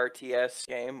kind of RTS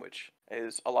game, which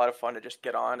is a lot of fun to just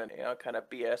get on and, you know, kind of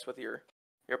BS with your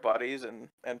buddies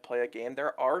and play a game.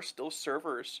 There are still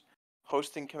servers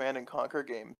hosting Command and Conquer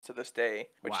games to this day,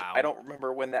 which Wow. I don't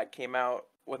remember when that came out,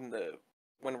 when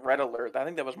Red Alert, I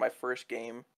think that was my first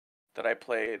game that I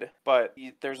played. But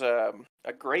there's a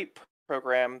great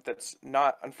program that's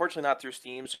unfortunately not through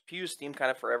Steam. So if you use Steam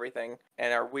kind of for everything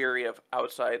and are weary of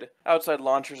outside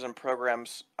launchers and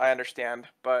programs, I understand.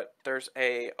 But there's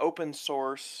a open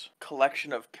source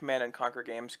collection of Command and Conquer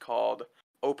games called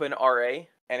OpenRA,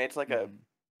 and it's like a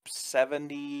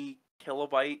 70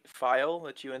 kilobyte file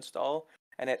that you install,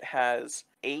 and it has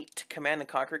 8 Command and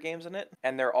Conquer games in it,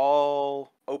 and they're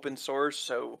all open source,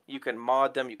 so you can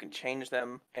mod them, you can change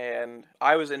them. And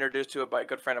I was introduced to it by a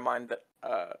good friend of mine that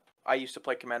I used to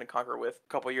play Command and Conquer with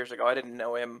a couple years ago. I didn't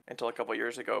know him until a couple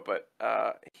years ago, but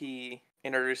he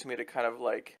introduced me to kind of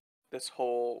like this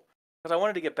whole, because I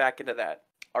wanted to get back into that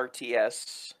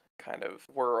RTS kind of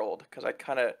world, because I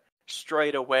kind of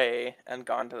strayed away and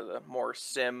gone to the more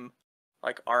sim,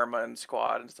 like Arma and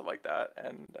Squad and stuff like that.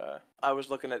 And I was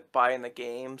looking at buying the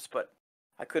games, but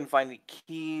I couldn't find any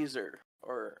keys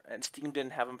and Steam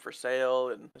didn't have them for sale.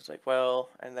 And I was like, well,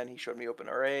 and then he showed me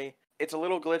OpenRA. It's a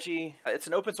little glitchy. It's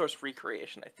an open source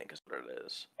recreation, I think is what it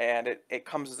is. And it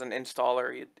comes as an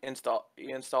installer. You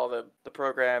install the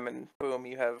program, and boom,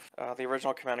 you have the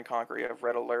original Command and Conquer. You have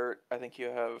Red Alert. I think you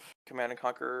have Command and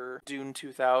Conquer Dune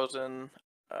 2000.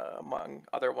 Among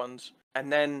other ones. And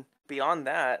then beyond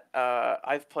that,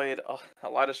 I've played a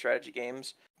lot of strategy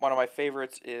games. One of my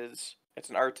favorites it's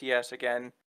an RTS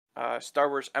again, Star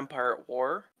Wars Empire at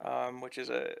War, which is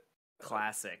a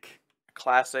Classic.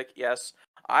 classic, yes.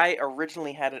 I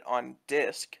originally had it on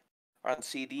disc, on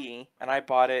CD, and I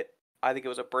bought it, I think it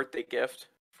was a birthday gift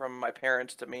from my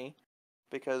parents to me,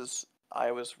 because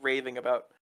I was raving about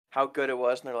how good it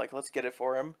was, and they're like, let's get it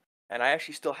for him. And I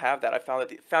actually still have that. I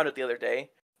found it the other day.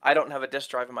 I don't have a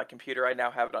disk drive in my computer. I now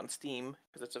have it on Steam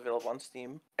because it's available on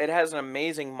Steam. It has an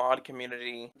amazing mod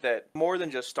community that more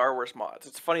than just Star Wars mods.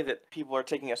 It's funny that people are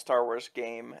taking a Star Wars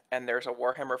game and there's a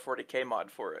Warhammer 40k mod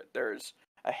for it. There's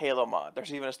a Halo mod.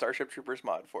 There's even a Starship Troopers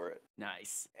mod for it.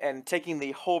 Nice. And taking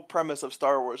the whole premise of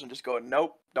Star Wars and just going,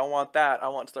 nope, don't want that. I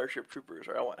want Starship Troopers,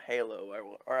 or I want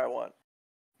Halo, or I want,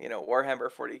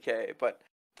 Warhammer 40K. But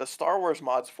the Star Wars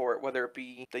mods for it, whether it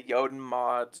be the Yoden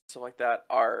mods, stuff like that,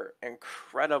 are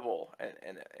incredible, and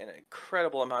an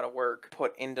incredible amount of work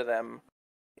put into them.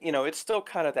 It's still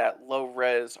kind of that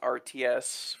low-res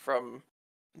RTS from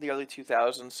the early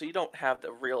 2000s, so you don't have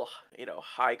the real,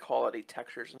 high-quality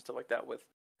textures and stuff like that with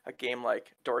a game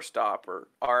like Doorstop or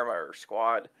Arma or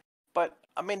Squad. But,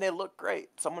 I mean, they look great.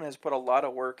 Someone has put a lot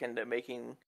of work into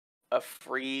making a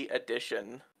free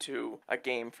addition to a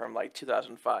game from, like,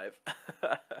 2005.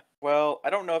 Well, I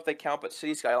don't know if they count, but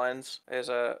City Skylines is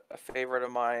a favorite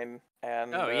of mine.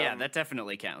 And, Oh, yeah, that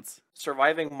definitely counts.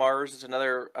 Surviving Mars is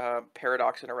another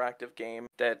Paradox interactive game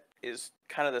that is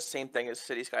kind of the same thing as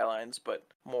City Skylines, but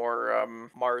more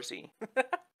Marsy.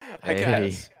 I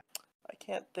guess. I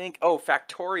can't think. Oh,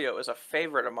 Factorio is a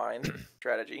favorite of mine,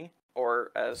 strategy,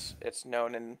 or as it's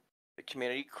known in the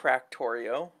community,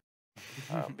 Cracktorio,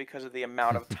 because of the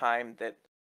amount of time that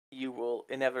you will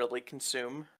inevitably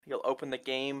consume. You'll open the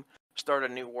game, start a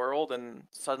new world, and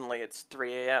suddenly it's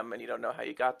 3 a.m. and you don't know how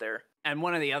you got there. And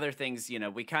one of the other things,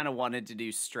 we kind of wanted to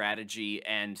do strategy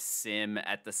and sim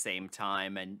at the same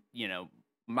time. And,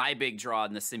 my big draw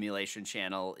in the simulation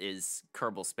channel is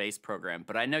Kerbal Space Program.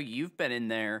 But I know you've been in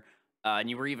there, and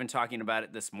you were even talking about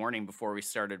it this morning before we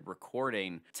started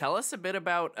recording. Tell us a bit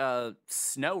about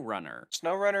SnowRunner.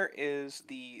 SnowRunner is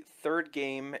the third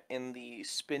game in the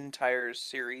Spin Tires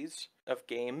series of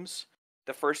games.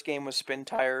 The first game was Spin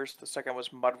Tires, the second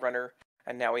was Mud Runner,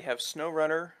 and now we have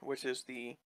SnowRunner, which is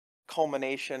the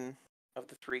culmination of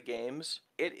the 3 games.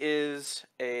 It is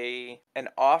an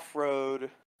off-road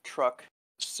truck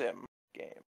sim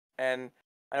game. And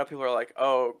I know people are like,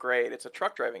 oh, great, it's a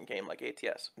truck driving game like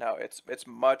ATS. No, it's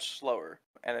much slower.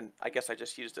 And I guess I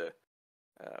just used an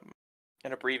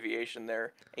abbreviation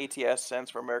there. ATS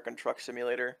stands for American Truck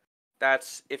Simulator.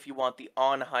 That's if you want the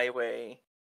on-highway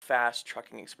fast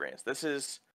trucking experience. This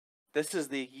is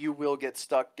the you will get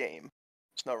stuck game,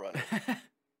 SnowRunner.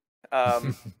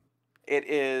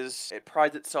 It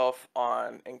prides itself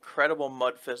on incredible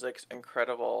mud physics,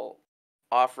 incredible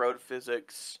off-road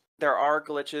physics. There are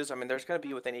glitches. I mean, there's going to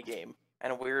be with any game,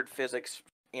 and weird physics,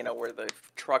 where the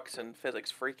trucks and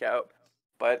physics freak out.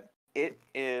 But it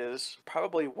is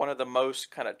probably one of the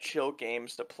most kind of chill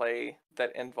games to play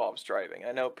that involves driving.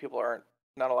 I know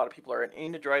not a lot of people are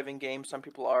into driving games. Some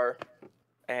people are.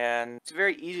 And it's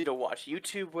very easy to watch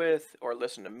YouTube with or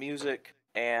listen to music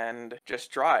and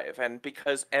just drive. And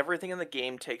because everything in the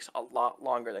game takes a lot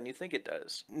longer than you think it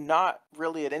does, not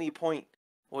really at any point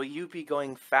will you be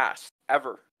going fast,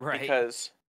 ever. Right.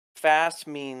 Because fast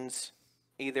means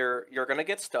either you're going to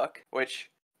get stuck, which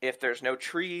if there's no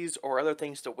trees or other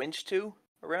things to winch to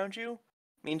around you,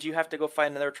 means you have to go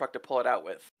find another truck to pull it out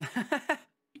with.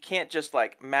 You can't just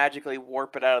magically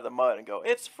warp it out of the mud and go,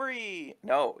 it's free.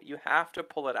 No, you have to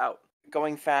pull it out.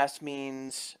 Going fast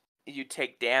means you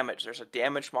take damage. There's a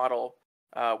damage model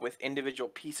with individual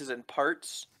pieces and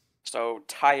parts. So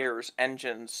tires,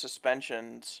 engines,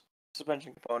 suspension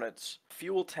components,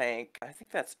 fuel tank. I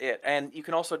think that's it. And you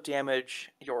can also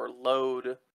damage your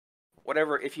load.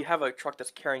 Whatever, if you have a truck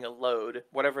that's carrying a load,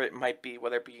 whatever it might be,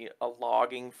 whether it be a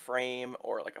logging frame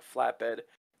or like a flatbed,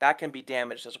 that can be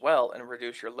damaged as well and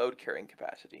reduce your load carrying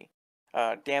capacity.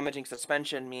 Damaging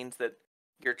suspension means that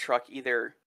your truck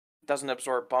either doesn't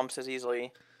absorb bumps as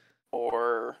easily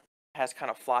or has kind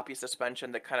of floppy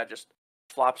suspension that kind of just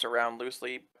flops around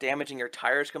loosely. Damaging your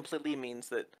tires completely means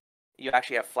that you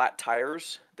actually have flat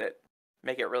tires that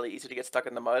make it really easy to get stuck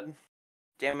in the mud.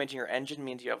 Damaging your engine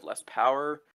means you have less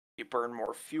power, you burn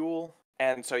more fuel,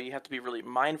 and so you have to be really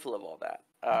mindful of all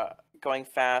that. Going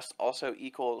fast also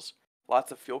equals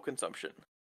lots of fuel consumption.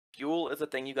 Fuel is a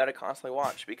thing you got to constantly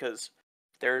watch because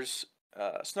there's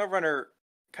SnowRunner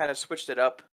kind of switched it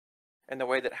up in the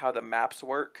way that how the maps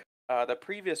work. The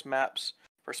previous maps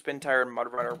for Spin Tire and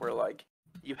Mud Runner were like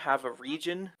you have a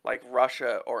region like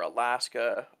Russia or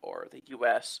Alaska or the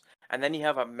US, and then you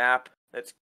have a map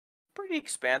that's pretty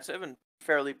expansive and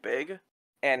fairly big,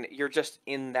 and you're just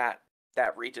in that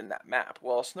region, that map.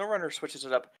 Well, SnowRunner switches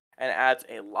it up and adds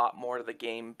a lot more to the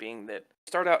game, being that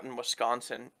start out in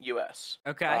Wisconsin, US.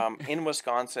 Okay. In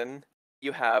Wisconsin,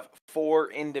 you have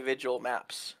 4 individual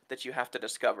maps that you have to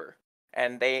discover,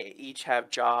 and they each have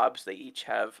jobs, they each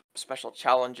have special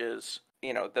challenges.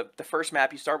 You know, the first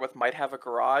map you start with might have a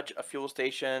garage, a fuel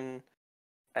station,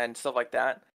 and stuff like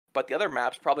that. But the other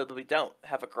maps probably don't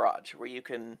have a garage where you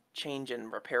can change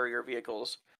and repair your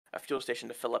vehicles, a fuel station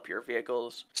to fill up your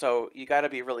vehicles. So you got to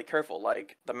be really careful.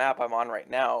 Like the map I'm on right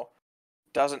now,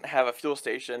 doesn't have a fuel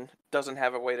station, doesn't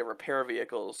have a way to repair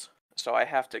vehicles, so I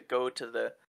have to go to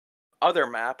the other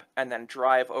map and then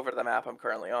drive over to the map I'm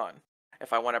currently on.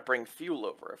 If I want to bring fuel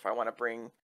over, if I want to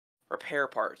bring repair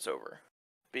parts over,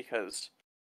 because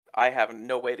I have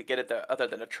no way to get it there other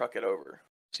than to truck it over.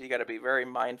 So you got to be very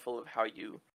mindful of how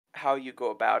you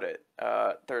go about it.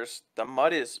 The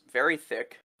mud is very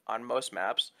thick on most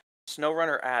maps.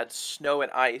 SnowRunner adds snow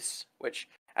and ice, which,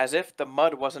 as if the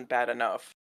mud wasn't bad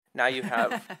enough, now you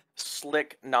have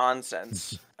slick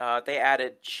nonsense. They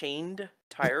added chained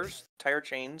tires, tire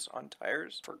chains on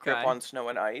tires for grip on snow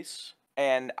and ice.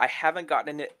 And I haven't gotten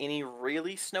into any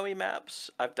really snowy maps.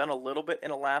 I've done a little bit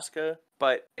in Alaska,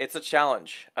 but it's a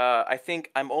challenge. I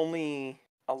think I'm only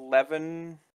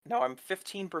 15%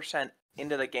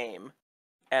 into the game,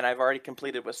 and I've already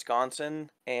completed Wisconsin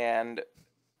and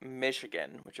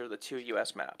Michigan, which are the 2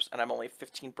 U.S. maps, and I'm only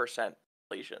 15%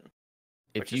 completion.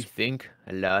 If you think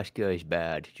Alaska is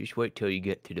bad, just wait till you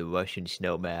get to the Russian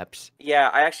snow maps. Yeah,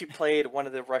 I actually played one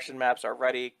of the Russian maps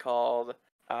already called,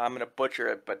 I'm going to butcher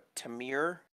it, but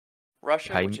Tamir,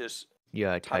 Russia, which is...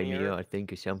 Yeah, Tamir, I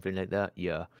think, or something like that,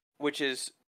 yeah. Which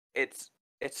is, it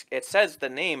says the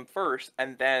name first,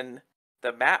 and then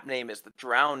the map name is the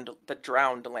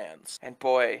Drowned Lands. And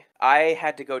boy, I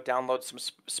had to go download some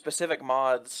specific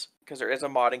mods, because there is a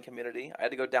modding community. I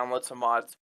had to go download some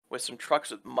mods with some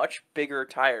trucks with much bigger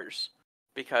tires,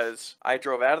 because I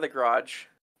drove out of the garage,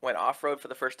 went off-road for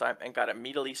the first time, and got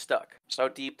immediately stuck so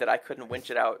deep that I couldn't winch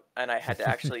it out, and I had to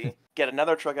actually get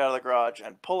another truck out of the garage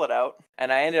and pull it out,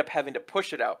 and I ended up having to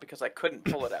push it out because I couldn't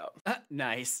pull it out.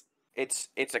 Nice. It's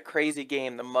a crazy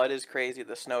game. The mud is crazy.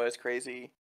 The snow is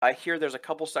crazy. I hear there's a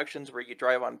couple sections where you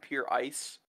drive on pure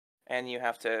ice, and you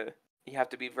have to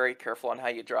be very careful on how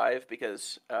you drive,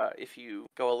 because if you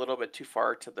go a little bit too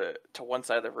far to one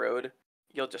side of the road,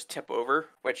 you'll just tip over,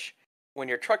 which when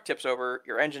your truck tips over,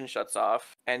 your engine shuts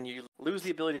off, and you lose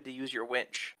the ability to use your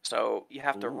winch. So you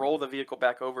have to roll the vehicle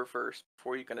back over first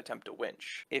before you can attempt to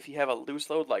winch. If you have a loose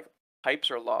load like pipes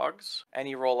or logs, and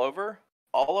you roll over,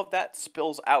 all of that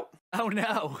spills out. Oh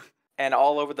no! And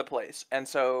all over the place. And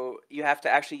so you have to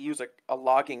actually use a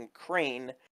logging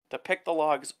crane to pick the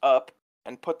logs up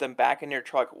and put them back in your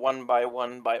truck one by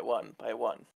one by one by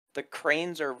one. The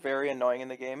cranes are very annoying in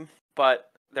the game,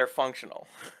 but they're functional.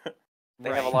 They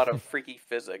have a lot of freaky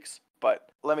physics. But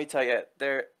let me tell you,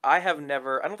 I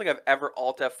don't think I've ever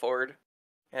Alt F4'd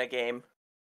in a game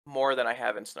more than I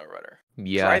have in SnowRunner.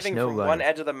 Yeah, driving from one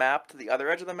edge of the map to the other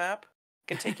edge of the map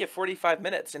can take you 45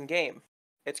 minutes in game.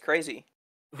 It's crazy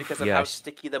because of how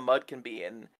sticky the mud can be,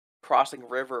 and crossing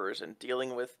rivers and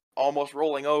dealing with almost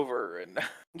rolling over, and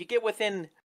you get within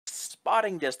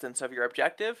spotting distance of your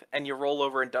objective and you roll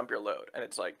over and dump your load, and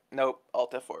it's like, nope,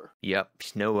 Alt F4. Yep,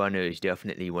 SnowRunner is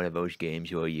definitely one of those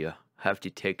games where you have to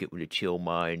take it with a chill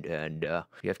mind, and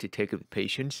you have to take it with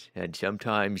patience, and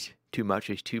sometimes too much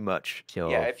is too much. So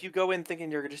yeah, if you go in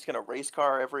thinking you're just gonna race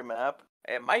car every map,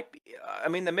 it might be. I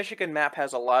mean, the Michigan map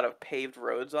has a lot of paved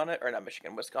roads on it, or not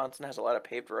Michigan, Wisconsin has a lot of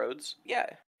paved roads. Yeah,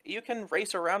 you can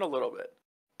race around a little bit,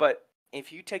 but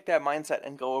if you take that mindset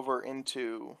and go over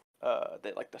into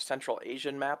the Central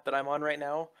Asian map that I'm on right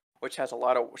now, which has a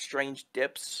lot of strange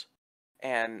dips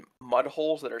and mud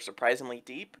holes that are surprisingly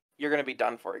deep, you're going to be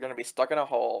done for. You're going to be stuck in a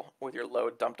hole with your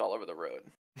load dumped all over the road.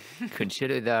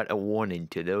 Consider that a warning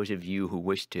to those of you who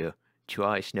wish to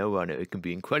try SnowRunner. It can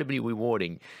be incredibly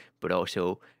rewarding, but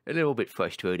also a little bit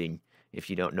frustrating if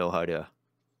you don't know how to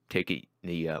take it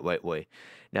the right way.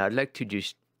 Now, I'd like to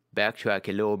just backtrack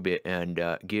a little bit and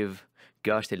give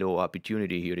Gus a little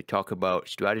opportunity here to talk about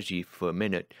strategy for a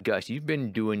minute. Gus, you've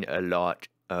been doing a lot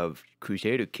of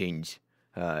Crusader Kings,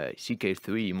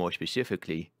 CK3 more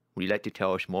specifically. Would you like to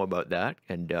tell us more about that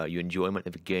and your enjoyment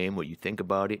of the game, what you think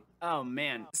about it? Oh,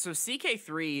 man. So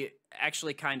CK3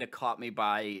 actually kind of caught me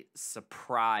by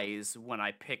surprise when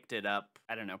I picked it up,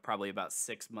 I don't know, probably about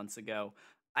 6 months ago.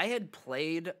 I had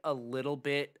played a little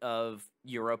bit of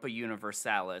Europa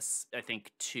Universalis, I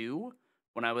think 2,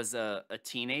 when I was a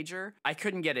teenager. I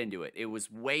couldn't get into it. It was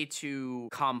way too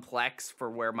complex for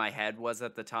where my head was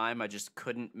at the time. I just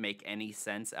couldn't make any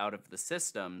sense out of the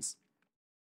systems.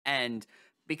 And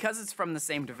because it's from the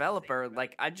same developer,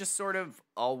 like, I just sort of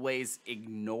always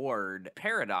ignored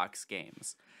Paradox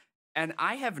games. And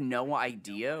I have no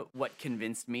idea what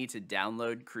convinced me to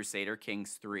download Crusader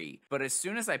Kings 3. But as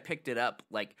soon as I picked it up,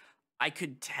 like, I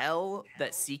could tell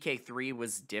that CK3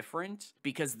 was different,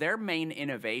 because their main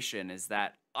innovation is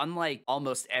that, unlike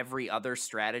almost every other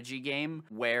strategy game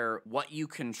where what you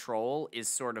control is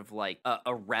sort of like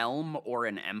a realm or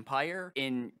an empire,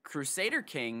 in Crusader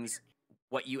Kings,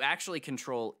 what you actually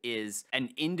control is an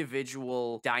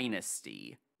individual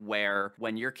dynasty where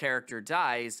when your character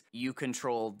dies, you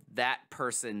control that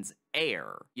person's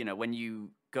heir. You know, when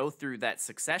you go through that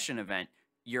succession event,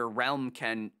 your realm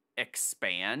can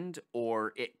expand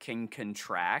or it can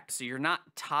contract. So you're not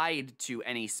tied to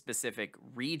any specific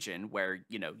region where,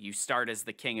 you know, you start as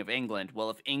the King of England. Well,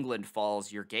 if England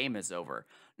falls, your game is over.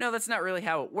 No, that's not really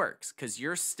how it works, because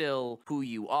you're still who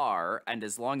you are, and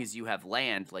as long as you have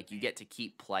land, like, you get to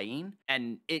keep playing.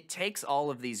 And it takes all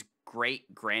of these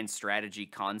great grand strategy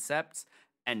concepts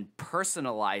and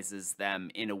personalizes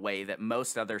them in a way that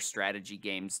most other strategy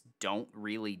games don't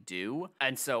really do.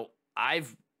 And so I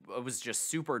was just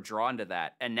super drawn to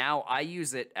that. And now I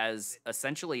use it as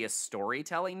essentially a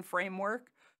storytelling framework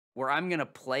where I'm going to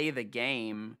play the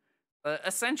game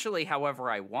essentially however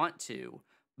I want to,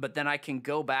 but then I can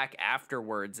go back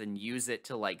afterwards and use it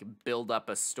to like build up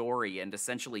a story and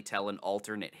essentially tell an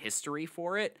alternate history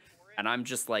for it. And I'm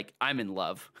just like, I'm in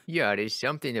love. Yeah, there's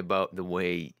something about the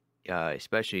way,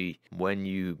 especially when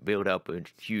you build up a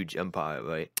huge empire,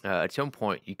 right? At some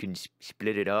point, you can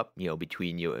split it up, you know,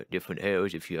 between your different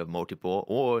heirs if you have multiple,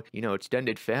 or, you know,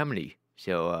 extended family.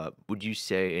 So would you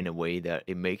say in a way that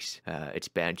it makes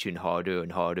expansion harder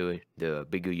and harder the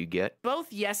bigger you get?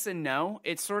 Both yes and no.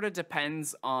 It sort of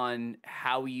depends on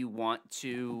how you want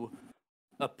to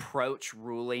approach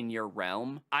ruling your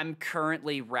realm. I'm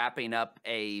currently wrapping up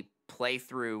a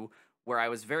playthrough where I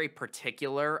was very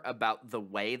particular about the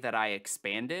way that I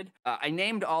expanded. I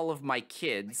named all of my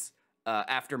kids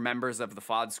after members of the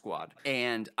Fodd Squad,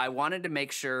 and I wanted to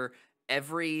make sure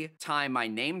every time I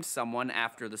named someone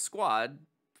after the squad,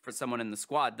 for someone in the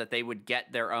squad, that they would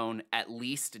get their own at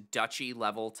least duchy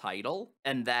level title,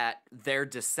 and that their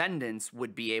descendants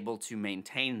would be able to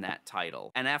maintain that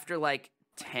title. And after like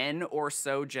 10 or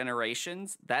so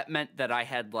generations, that meant that I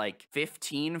had like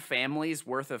 15 families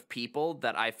worth of people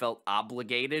that I felt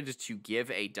obligated to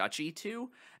give a duchy to.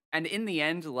 And in the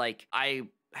end, like, I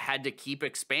had to keep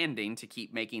expanding to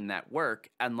keep making that work.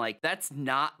 And like, that's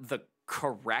not the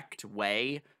correct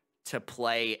way to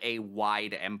play a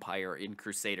wide empire in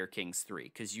Crusader Kings 3,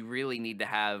 because you really need to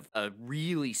have a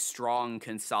really strong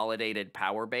consolidated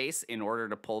power base in order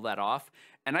to pull that off.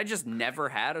 And I just never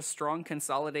had a strong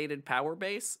consolidated power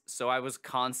base, so I was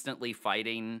constantly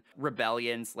fighting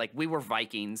rebellions. Like, we were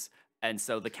Vikings, and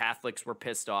so the Catholics were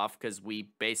pissed off because we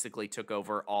basically took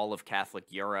over all of Catholic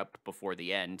Europe before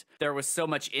the end. There was so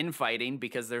much infighting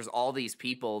because there's all these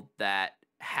people that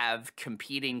have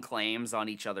competing claims on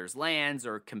each other's lands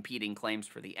or competing claims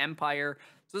for the empire.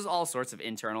 So there's all sorts of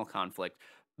internal conflict.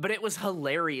 But it was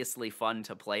hilariously fun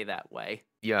to play that way.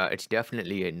 Yeah, it's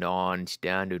definitely a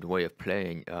non-standard way of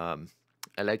playing.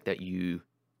 I like that you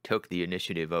took the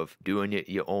initiative of doing it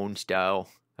your own style,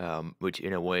 which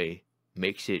in a way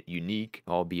makes it unique,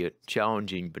 albeit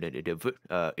challenging, but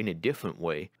in a different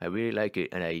way. I really like it,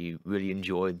 and I really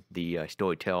enjoyed the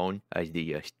storytelling as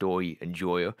the story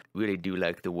enjoyer. Really do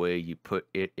like the way you put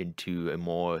it into a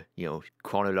more, you know,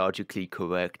 chronologically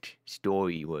correct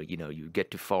story where, you know, you get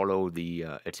to follow the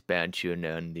expansion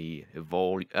and the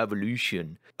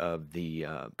evolution of the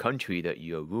country that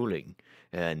you're ruling.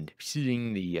 And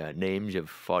seeing the names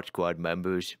of FoddSquad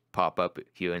members pop up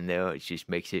here and there, it just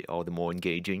makes it all the more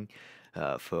engaging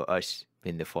for us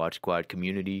in the FoddSquad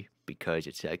community, because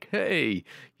it's like, hey,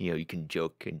 you know, you can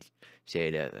joke and say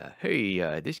that,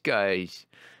 hey, this guy's,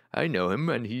 I know him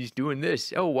and he's doing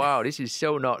this. Oh, wow, this is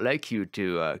so not like you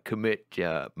to commit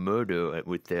murder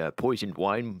with poisoned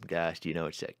wine glass. You know,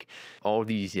 it's like all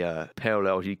these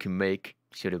parallels you can make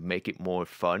sort of make it more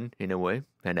fun in a way.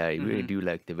 And I really do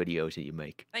like the videos that you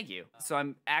make. Thank you. So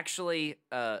I'm actually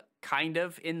kind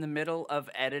of in the middle of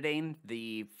editing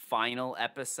the final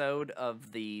episode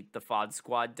of the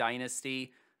FoddSquad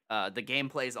Dynasty. The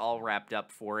gameplay's all wrapped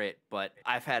up for it, but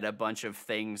I've had a bunch of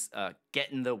things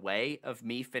get in the way of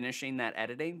me finishing that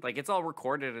editing. Like, it's all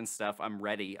recorded and stuff. I'm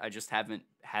ready. I just haven't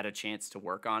had a chance to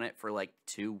work on it for like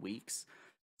 2 weeks.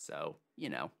 So, you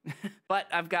know. But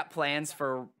I've got plans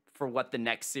for what the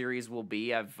next series will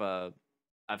be. I've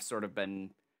sort of been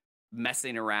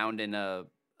messing around in a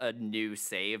new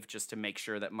save just to make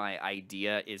sure that my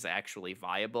idea is actually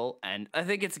viable, and I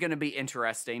think it's going to be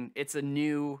interesting. It's a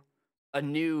new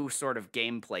sort of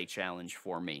gameplay challenge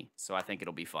for me, so I think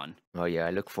it'll be fun. Oh yeah,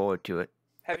 I look forward to it.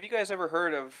 Have you guys ever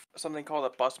heard of something called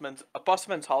a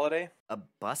busman's holiday? A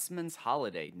busman's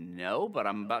holiday? No, but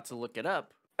I'm about to look it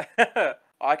up.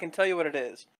 I can tell you what it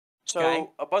is. So, Okay.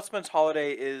 a busman's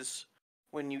holiday is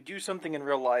when you do something in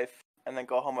real life and then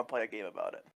go home and play a game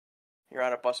about it. You're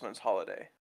on a busman's holiday.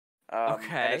 And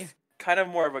Okay. it's kind of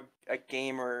more of a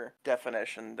gamer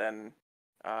definition than,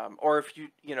 or if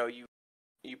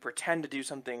you pretend to do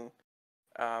something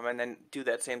and then do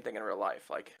that same thing in real life,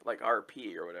 like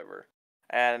RP or whatever.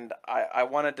 And I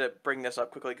wanted to bring this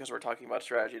up quickly because we're talking about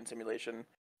strategy and simulation.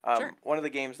 Sure. One of the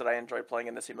games that I enjoy playing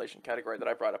in the simulation category that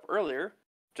I brought up earlier,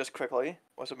 just quickly,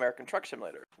 was American Truck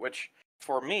Simulator, which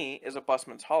for me is a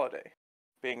busman's holiday,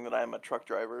 being that I'm a truck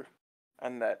driver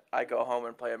and that I go home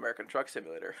and play American Truck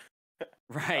Simulator.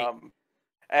 Right.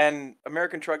 And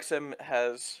American Truck Sim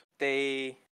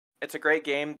it's a great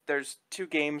game. There's two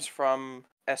games from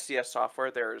SCS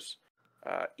Software. There's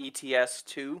ETS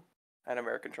 2 and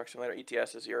American Truck Simulator.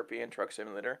 ETS is European Truck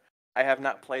Simulator. I have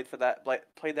not played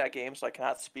that game, so I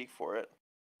cannot speak for it.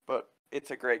 But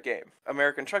it's a great game.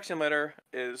 American Truck Simulator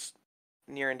is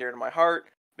near and dear to my heart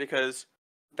because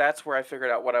that's where I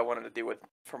figured out what I wanted to do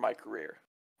for my career,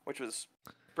 which was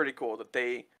pretty cool that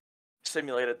they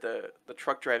simulated the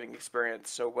truck driving experience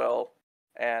so well,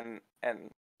 and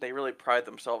they really pride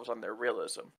themselves on their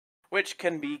realism, which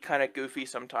can be kind of goofy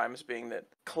sometimes, being that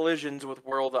collisions with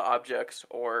world objects,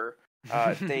 or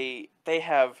they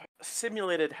have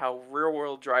simulated how real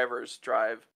world drivers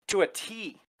drive to a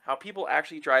T, how people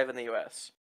actually drive in the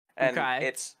U.S. And Okay.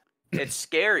 it's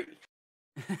scary.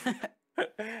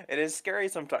 It is scary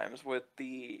sometimes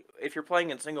if you're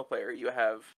playing in single player, you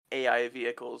have AI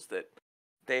vehicles that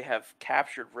they have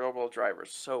captured real world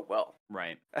drivers so well.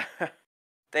 Right.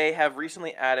 They have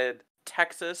recently added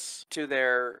Texas to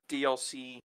their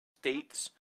DLC states.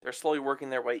 They're slowly working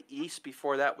their way east.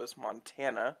 Before that was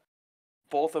Montana,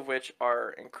 both of which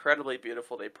are incredibly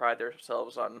beautiful. They pride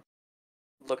themselves on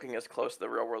looking as close to the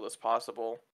real world as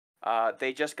possible.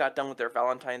 They just got done with their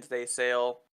Valentine's Day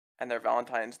sale and their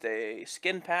Valentine's Day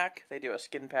skin pack. They do a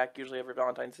skin pack usually every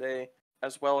Valentine's Day,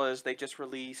 as well as they just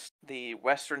released the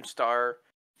Western Star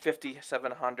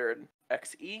 5700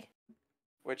 XE,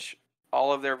 which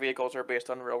all of their vehicles are based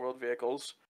on real-world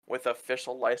vehicles with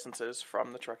official licenses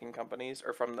from the trucking companies,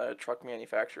 or from the truck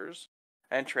manufacturers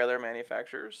and trailer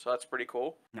manufacturers, so that's pretty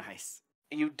cool. Nice.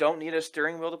 You don't need a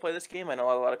steering wheel to play this game. I know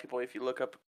a lot of people, if you look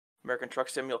up American Truck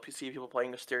Sim, you'll see people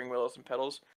playing with steering wheels and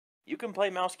pedals. You can play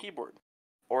mouse keyboard,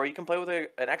 or you can play with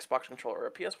an Xbox controller or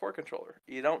a PS4 controller.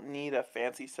 You don't need a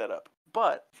fancy setup.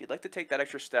 But if you'd like to take that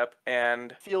extra step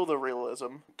and feel the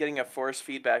realism, getting a force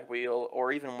feedback wheel,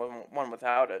 or even one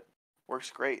without it,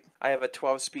 works great. I have a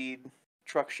 12-speed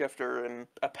truck shifter and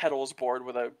a pedals board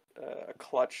with a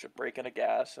clutch, a brake, and a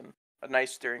gas, and a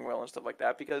nice steering wheel and stuff like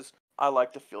that, because I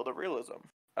like to feel the realism.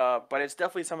 But it's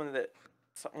definitely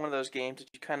one of those games that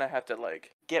you kind of have to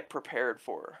get prepared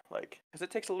for, because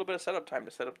it takes a little bit of setup time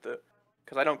to set up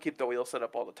because I don't keep the wheel set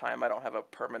up all the time. I don't have a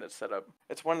permanent setup.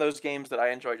 It's one of those games that I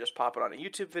enjoy just popping on a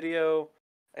YouTube video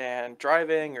and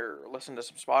driving, or listen to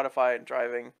some Spotify and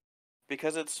driving,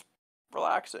 because it's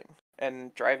relaxing.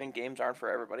 And driving games aren't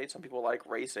for everybody. Some people like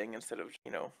racing instead of,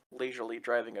 leisurely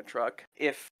driving a truck.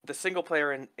 If the single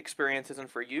player experience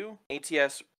isn't for you,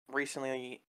 ATS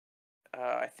recently,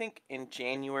 I think in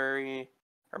January,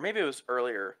 or maybe it was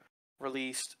earlier,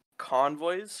 released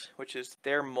Convoys, which is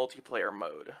their multiplayer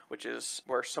mode, which is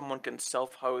where someone can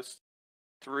self-host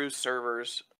through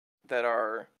servers that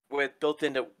are built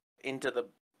into the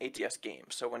ATS game.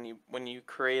 So when you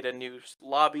create a new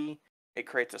lobby, it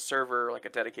creates a server, like a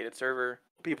dedicated server.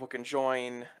 People can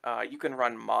join. You can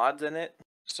run mods in it.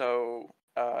 So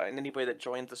and anybody that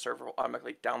joins the server will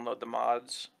automatically download the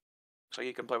mods. So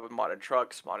you can play with modded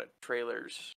trucks, modded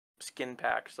trailers, skin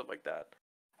packs, stuff like that.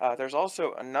 There's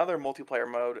also another multiplayer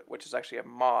mode, which is actually a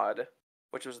mod,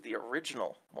 which was the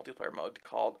original multiplayer mode,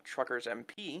 called Truckers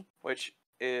MP, which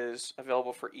is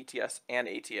available for ETS and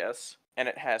ATS, and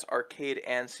it has arcade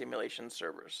and simulation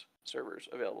servers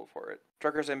available for it.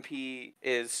 Truckers MP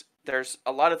there's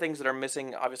a lot of things that are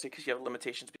missing, obviously, because you have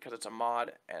limitations because it's a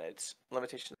mod, and it's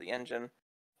limitations of the engine.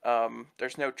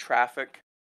 There's no traffic,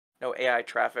 no AI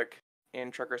traffic in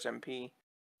Truckers MP,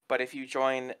 but if you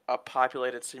join a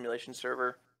populated simulation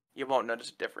server, you won't notice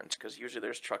a difference, because usually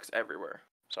there's trucks everywhere.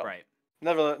 So Right.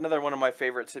 Another one of my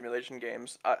favorite simulation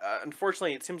games.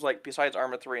 Unfortunately, it seems like besides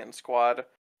Arma 3 and Squad,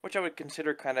 which I would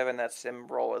consider kind of in that sim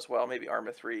role as well, maybe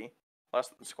Arma 3 less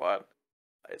than Squad,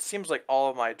 it seems like all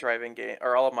of my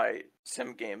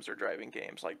sim games are driving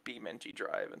games, like BeamNG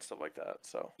Drive and stuff like that.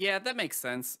 So Yeah, that makes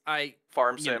sense.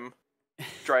 Farm sim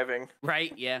driving.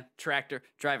 Right, yeah.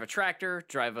 Drive a tractor,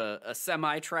 drive a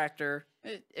semi-tractor.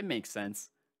 It makes sense.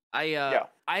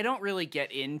 I don't really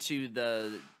get into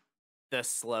the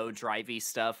slow drivey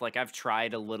stuff. Like, I've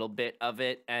tried a little bit of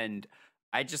it and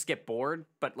I just get bored,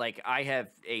 but I have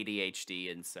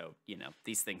ADHD, and so,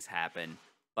 these things happen.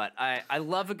 But I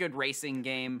love a good racing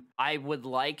game. I would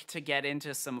like to get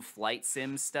into some flight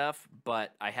sim stuff,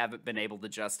 but I haven't been able to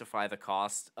justify the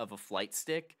cost of a flight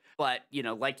stick. But, you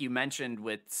know, like you mentioned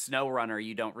with SnowRunner,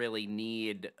 you don't really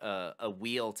need a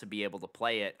wheel to be able to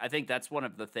play it. I think that's one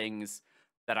of the things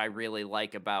that I really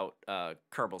like about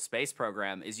Kerbal Space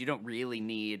Program is you don't really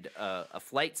need a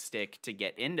flight stick to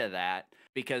get into that,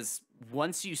 because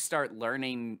once you start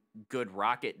learning good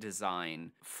rocket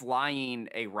design, flying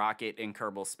a rocket in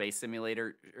Kerbal Space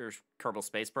Simulator or Kerbal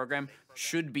Space Program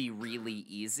should be really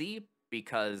easy,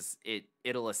 because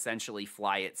it'll essentially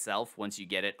fly itself once you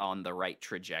get it on the right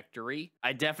trajectory.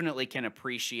 I definitely can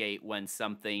appreciate when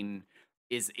something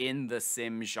is in the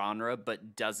sim genre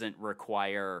but doesn't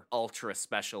require ultra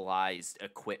specialized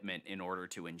equipment in order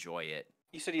to enjoy it.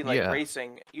 You said you like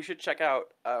racing. You should check out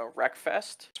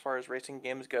Wreckfest as far as racing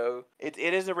games go. It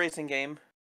is a racing game,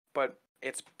 but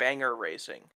it's banger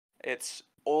racing. It's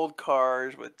old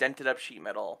cars with dented up sheet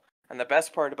metal. And the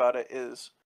best part about it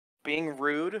is being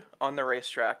rude on the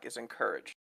racetrack is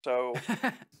encouraged. So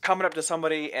coming up to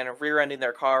somebody and rear-ending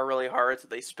their car really hard so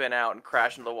they spin out and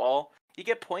crash into the wall, you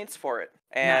get points for it.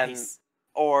 And Nice.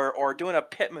 or doing a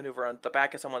pit maneuver on the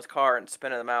back of someone's car and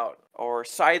spinning them out, or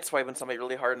sideswiping somebody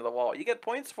really hard into the wall, you get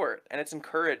points for it, and it's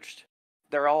encouraged.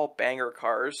 They're all banger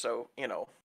cars, so, you know,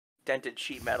 dented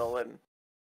sheet metal and,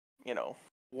 you know,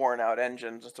 worn out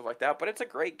engines and stuff like that, but it's a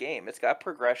great game. It's got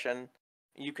progression.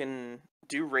 You can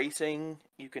do racing,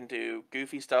 you can do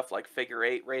goofy stuff like figure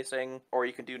 8 racing, or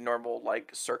you can do normal, like,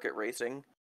 circuit racing.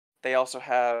 They also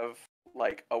have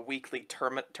like a weekly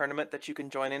tournament that you can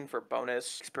join in for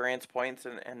bonus experience points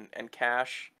and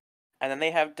cash. And then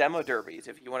they have demo derbies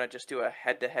if you want to just do a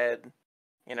head-to-head,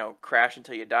 you know, crash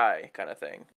until you die kind of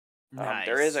thing. Nice.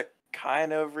 There is a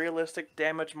kind of realistic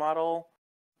damage model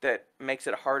that makes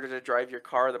it harder to drive your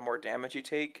car the more damage you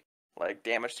take, like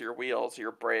damage to your wheels,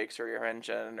 your brakes, or your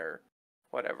engine, or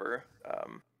whatever.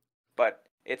 But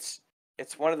it's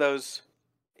one of those,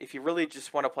 if you really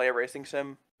just want to play a racing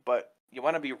sim, but you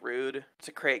want to be rude, it's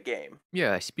a great game.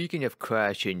 Yeah, speaking of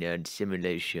crashing and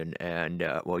simulation, and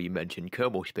well, you mentioned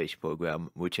Kerbal Space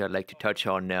Program, which I'd like to touch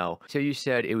on now. So you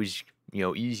said it was, you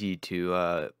know, easy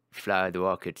to fly the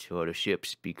rockets or the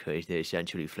ships because they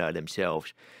essentially fly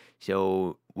themselves.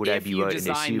 So would I be right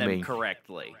in assuming them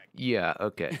correctly? Yeah,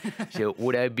 okay. So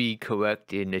would I be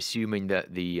correct in assuming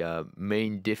that the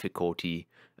main difficulty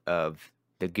of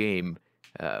the game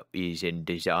is in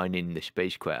designing the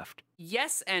spacecraft?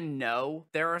 Yes and no.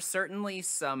 There are certainly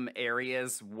some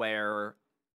areas where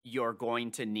you're going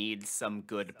to need some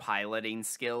good piloting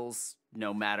skills,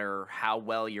 no matter how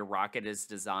well your rocket is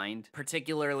designed,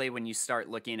 particularly when you start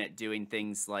looking at doing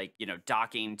things like, you know,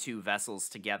 docking two vessels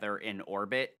together in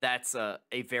orbit. That's a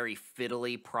very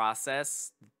fiddly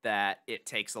process that it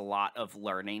takes a lot of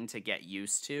learning to get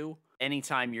used to.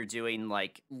 Anytime you're doing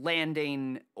like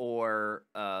landing or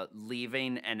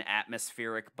leaving an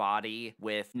atmospheric body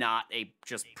with not a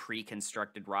just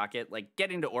pre-constructed rocket, like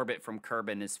getting to orbit from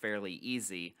Kerbin is fairly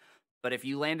easy. But if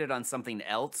you landed on something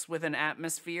else with an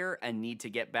atmosphere and need to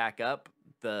get back up,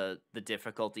 the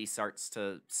difficulty starts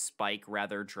to spike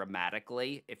rather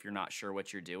dramatically if you're not sure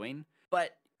what you're doing.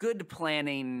 But good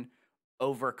planning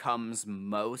overcomes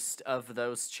most of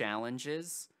those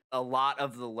challenges. A lot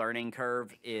of the learning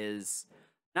curve is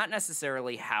not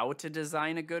necessarily how to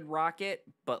design a good rocket,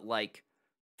 but like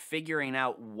figuring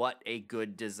out what a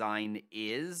good design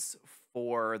is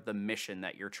for the mission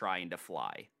that you're trying to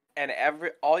fly. And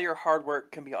all your hard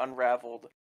work can be unraveled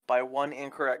by one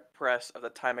incorrect press of the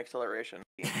time acceleration.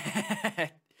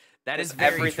 That is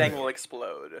very everything true. will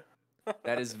explode.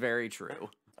 That is very true.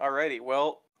 Alrighty,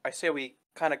 well, I say we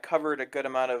kind of covered a good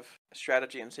amount of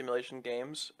strategy and simulation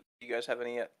games. Do you guys have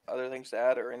any other things to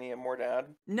add or any more to add?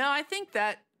 No, I think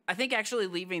actually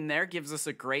leaving there gives us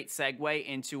a great segue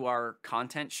into our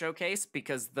content showcase,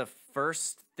 because the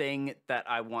first thing that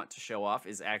I want to show off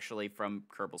is actually from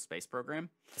Kerbal Space Program.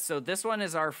 So this one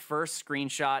is our first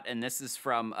screenshot, and this is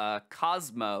from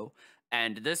Cosmo,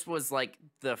 and this was like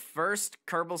the first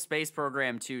Kerbal Space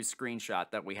Program 2 screenshot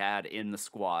that we had in the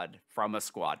squad from a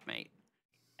squad mate.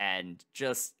 And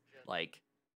just like,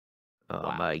 Oh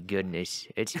wow. my goodness,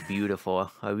 it's beautiful.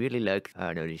 I really like, I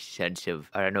don't know, this sense of,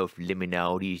 I don't know if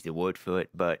liminality is the word for it,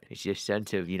 but it's just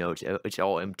sense of, you know, it's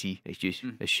all empty. It's just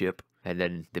a ship, and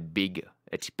then the big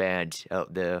expanse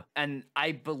out there. And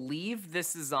I believe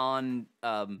this is on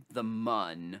the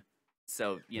Mun,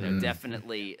 so, you know,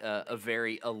 definitely a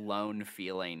very alone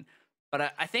feeling.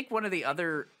 But I think one of the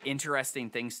other interesting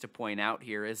things to point out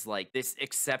here is like this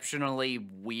exceptionally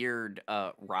weird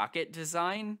rocket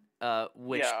design,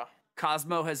 which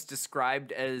Cosmo has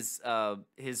described as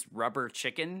his rubber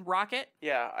chicken rocket.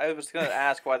 Yeah, I was going to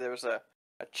ask why there was a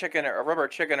chicken, or a rubber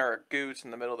chicken, or a goose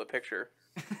in the middle of the picture.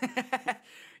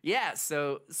 Yeah,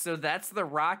 so that's the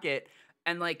rocket,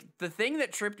 And like the thing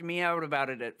that tripped me out about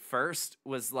it at first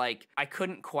was like I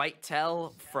couldn't quite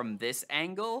tell from this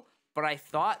angle, but I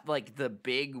thought like the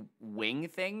big wing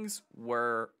things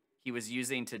were he was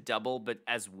using to double but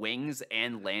as wings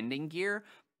and landing gear.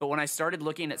 But when I started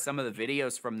looking at some of the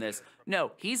videos from this,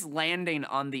 no, he's landing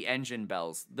on the engine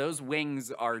bells. Those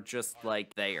wings are just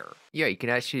like there. Yeah, you can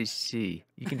actually see.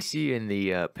 You can see in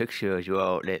the picture as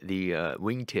well that the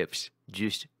wingtips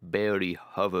just barely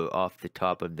hover off the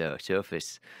top of the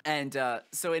surface. And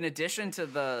so in addition to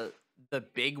the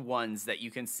big ones that you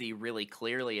can see really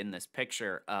clearly in this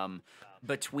picture,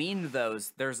 between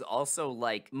those, there's also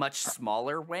like much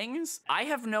smaller wings. I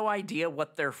have no idea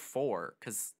what they're for,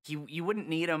 because you wouldn't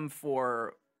need them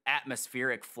for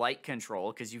atmospheric flight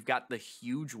control, because you've got the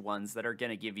huge ones that are going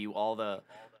to give you all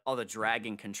the drag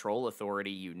and control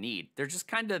authority you need. They're just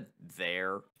kind of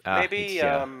there. Maybe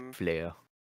it's, flare.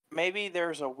 Maybe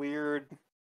there's a weird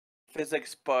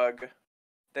physics bug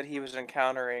that he was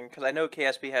encountering, because I know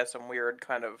KSP has some weird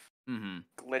kind of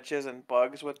glitches and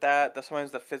bugs with that.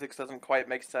 Sometimes the physics doesn't quite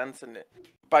make sense, and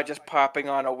by just popping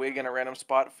on a wig in a random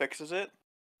spot fixes it.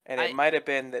 And it might have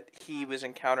been that he was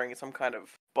encountering some kind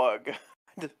of bug.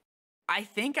 I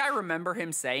think I remember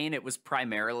him saying it was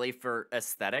primarily for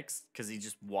aesthetics, because he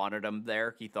just wanted them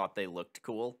there. He thought they looked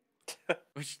cool.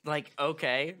 Which, like,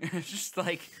 okay. Just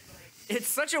like, it's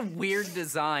such a weird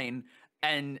design.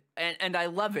 And I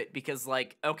love it because,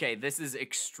 like, okay, this is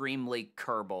extremely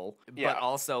Kerbal, but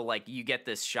also, like, you get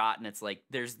this shot and it's like,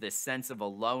 there's this sense of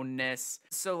aloneness.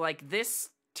 So, like, this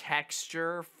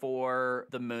texture for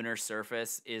the lunar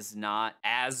surface is not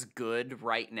as good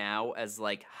right now as,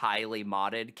 like, highly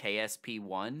modded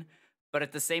KSP1. But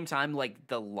at the same time, like,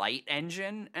 the light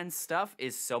engine and stuff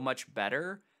is so much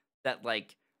better that,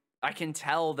 like, I can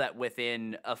tell that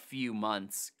within a few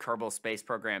months, Kerbal Space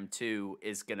Program 2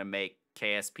 is going to make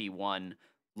KSP1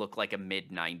 look like a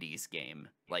mid-90s game.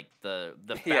 Like, the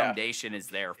foundation is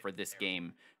there for this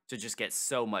game to just get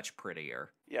so much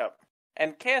prettier. Yep.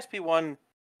 And KSP1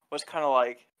 was kind of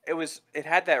like, it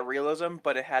had that realism,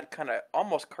 but it had kind of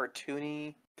almost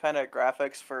cartoony kind of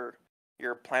graphics for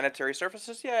your planetary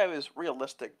surfaces. Yeah, it was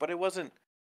realistic, but it wasn't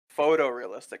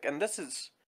photorealistic. And this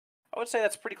is, I would say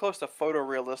that's pretty close to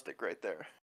photorealistic right there.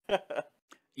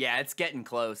 Yeah, it's getting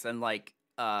close. And like,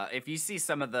 if you see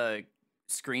some of the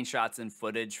screenshots and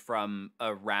footage from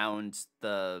around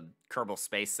the Kerbal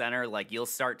Space Center, like you'll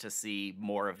start to see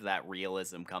more of that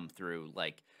realism come through.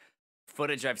 Like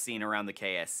footage I've seen around the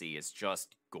KSC is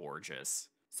just gorgeous.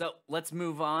 So let's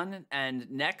move on.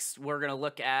 And next, we're going to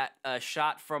look at a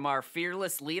shot from our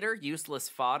fearless leader,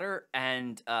 UselessFodder.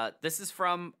 And this is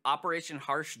from Operation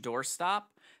Harsh Doorstop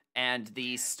and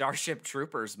the Starship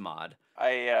Troopers mod.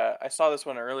 I saw this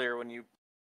one earlier when you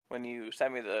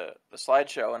sent me the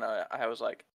slideshow, and I was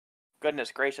like,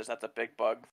 goodness gracious, that's a big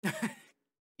bug.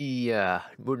 Yeah,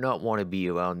 would not want to be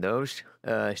around those,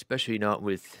 especially not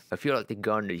with. I feel like the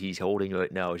gun that he's holding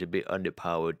right now is a bit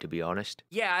underpowered, to be honest.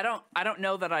 Yeah, I don't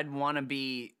know that I'd want to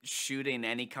be shooting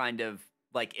any kind of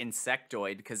like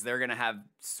insectoid, because they're gonna have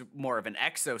more of an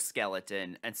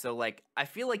exoskeleton, and so like I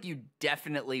feel like you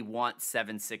definitely want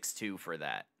 762 for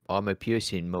that. Armor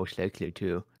piercing, most likely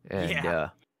too,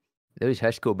 and those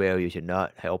Hesco barriers are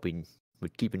not helping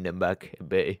with keeping them back at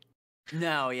bay.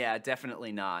 No, yeah,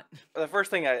 definitely not. The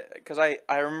first thing because I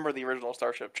remember the original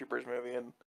Starship Troopers movie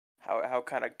and how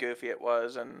kind of goofy it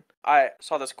was, and I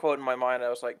saw this quote in my mind. I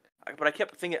was like, but I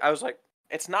kept thinking, I was like,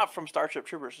 it's not from Starship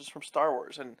Troopers, it's from Star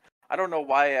Wars, and I don't know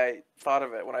why I thought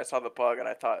of it when I saw the bug, and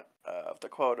I thought of the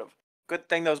quote of, good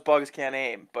thing those bugs can't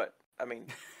aim, but I mean,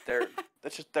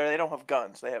 they don't have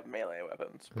guns, they have melee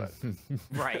weapons, but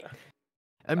right.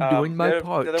 I'm doing my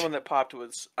part. The other one that popped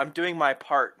was, I'm doing my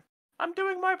part. I'm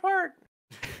doing my part.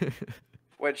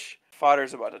 Which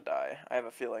Fodder's about to die. I have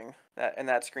a feeling that in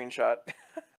that screenshot.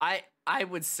 I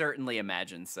would certainly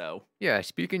imagine so. Yeah,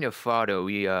 speaking of Fodder,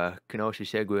 we can also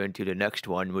segue into the next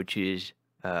one, which is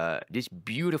this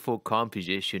beautiful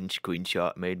composition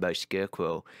screenshot made by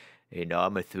Scarecrow in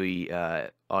Armor 3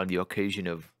 on the occasion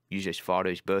of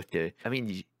UselessFodder's birthday. I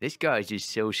mean, this guy is just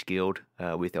so skilled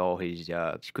with all his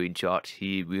screenshots.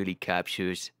 He really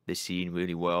captures the scene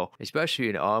really well, especially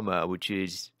in Armor, which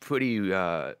is pretty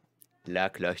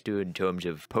lackluster in terms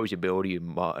of posability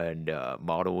and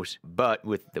models. But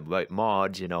with the right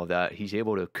mods and all that, he's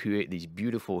able to create these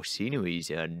beautiful sceneries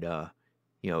and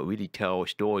really tell a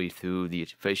story through the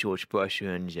facial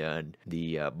expressions and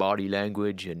the body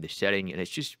language and the setting, and it's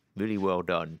just really well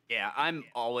done. Yeah, I'm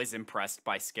always impressed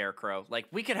by Scarecrow. Like,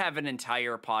 we could have an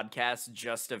entire podcast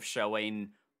just of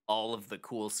showing all of the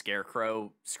cool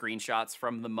Scarecrow screenshots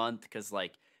from the month, because,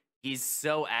 like, He's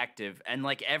so active, and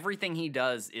like everything he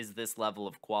does is this level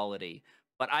of quality.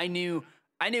 But I knew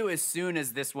as soon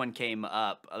as this one came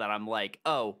up that I'm like,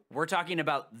 oh, we're talking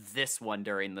about this one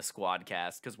during the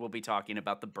SquadCast because we'll be talking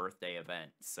about the birthday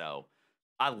event. So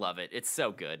I love it. It's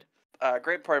so good.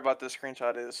 Great part about this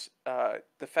screenshot is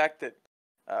the fact that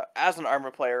as an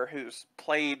Arma player who's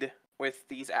played with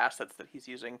these assets that he's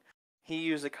using, he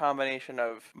used a combination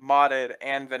of modded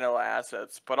and vanilla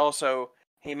assets, but also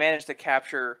he managed to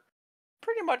capture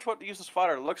pretty much what the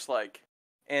UselessFodder looks like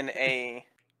in a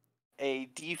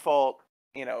default,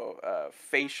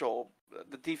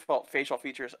 the default facial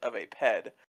features of a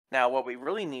PED. Now, what we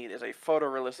really need is a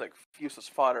photorealistic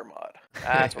UselessFodder mod.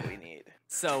 That's what we need.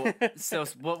 So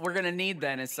what we're gonna need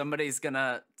then is somebody's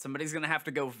gonna have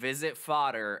to go visit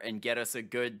Fodder and get us a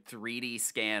good 3D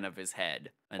scan of his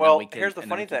head. And Well, then here's the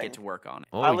funny thing. Get to work on it.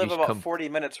 Oh, I live about 40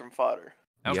 minutes from Fodder.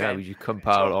 Okay. Yeah, we just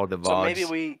compile all the VODs.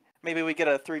 So maybe we get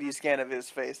a 3D scan of his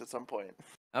face at some point.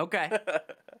 Okay.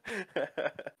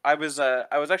 I was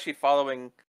actually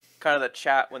following kind of the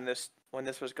chat when this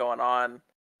was going on.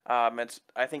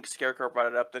 I think Scarecrow brought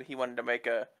it up that he wanted to make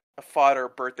a Fodder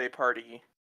birthday party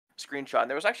screenshot. And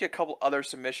there was actually a couple other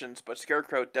submissions, but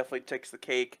Scarecrow definitely takes the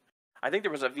cake. I think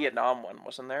there was a Vietnam one,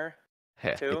 wasn't there?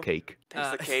 The cake.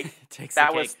 Takes the cake.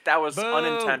 That was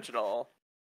unintentional.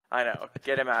 I know.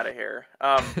 Get him out of here.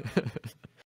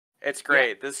 It's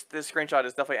great. Yeah. This screenshot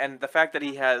is definitely, and the fact that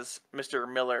he has Mr.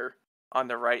 Miller on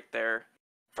the right there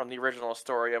from the original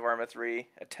story of Arma 3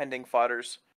 attending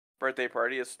Fodder's birthday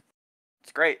party it's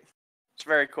great. It's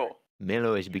very cool.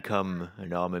 Miller has become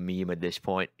an Arma meme at this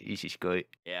point. He's just great.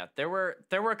 Yeah, there were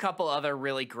a couple other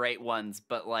really great ones,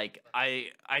 but like I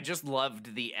just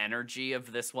loved the energy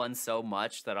of this one so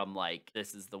much that I'm like,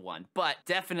 this is the one. But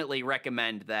definitely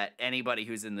recommend that anybody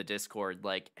who's in the Discord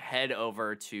like head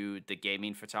over to the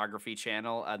gaming photography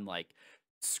channel and like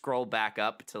scroll back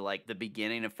up to like the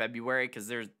beginning of February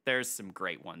because there's some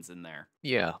great ones in there.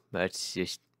 Yeah,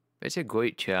 it's a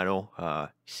great channel.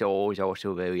 Soul is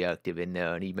also very active in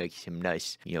there, and he makes some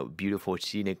nice, beautiful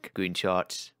scenic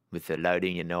screenshots with the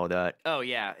lighting and all that. Oh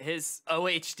yeah, his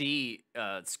OHD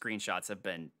screenshots have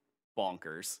been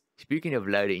bonkers. Speaking of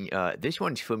lighting, this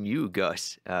one's from you,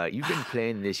 Gus. You've been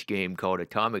playing this game called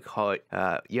Atomic Heart.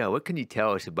 What can you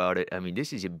tell us about it? I mean,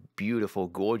 this is a beautiful,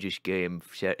 gorgeous game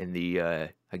set in the,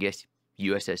 I guess,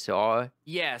 USSR?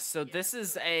 Yeah, so this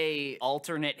is a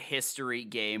alternate history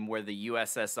game where the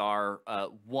USSR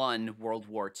won World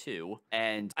War II.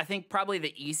 And I think probably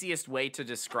the easiest way to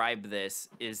describe this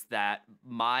is that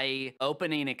my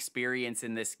opening experience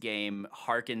in this game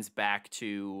harkens back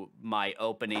to my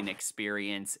opening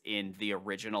experience in the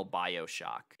original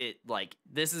BioShock.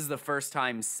 This is the first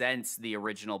time since the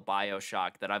original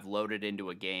BioShock that I've loaded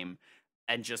into a game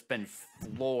and just been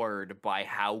floored by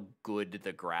how good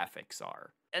the graphics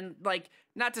are. And like,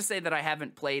 not to say that I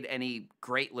haven't played any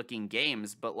great looking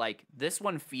games, but like this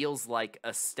one feels like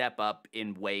a step up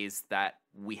in ways that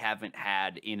we haven't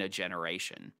had in a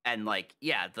generation. And like,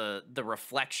 yeah, the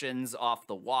reflections off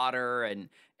the water and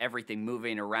everything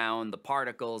moving around, the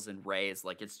particles and rays,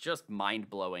 like it's just mind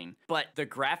blowing. But the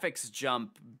graphics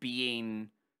jump being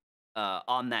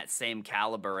on that same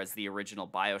caliber as the original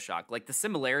BioShock. Like the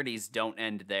similarities don't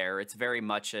end there. It's very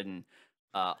much an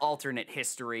alternate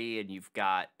history, and you've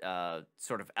got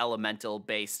sort of elemental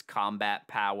based combat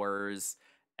powers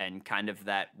and kind of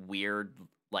that weird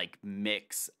like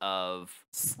mix of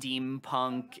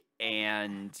steampunk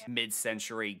and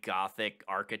mid-century Gothic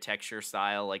architecture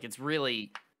style. Like it's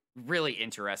really, really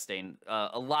interesting.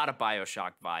 A lot of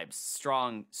BioShock vibes.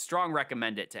 Strong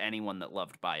recommend it to anyone that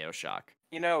loved BioShock.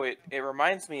 It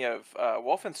reminds me of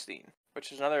Wolfenstein,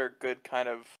 which is another good kind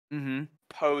of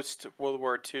post-World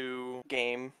War II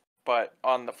game, but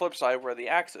on the flip side, where the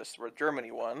Axis, where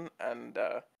Germany won, and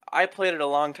I played it a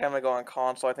long time ago on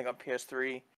console, I think on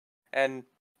PS3, and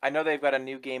I know they've got a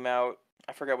new game out,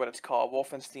 I forget what it's called,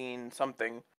 Wolfenstein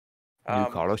something. New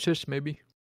Colossus, maybe?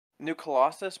 New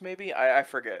Colossus, maybe? I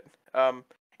forget.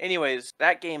 Anyways,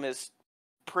 that game is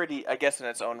pretty, I guess, in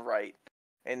its own right.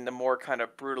 In the more kind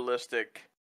of brutalistic,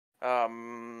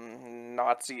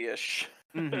 Nazi-ish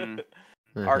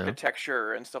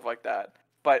architecture and stuff like that.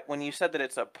 But when you said that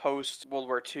it's a post-World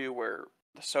War II where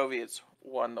the Soviets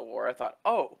won the war, I thought,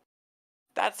 oh,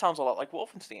 that sounds a lot like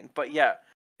Wolfenstein. But yeah,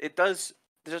 it does,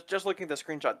 just looking at the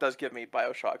screenshot does give me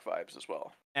BioShock vibes as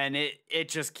well. And it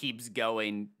just keeps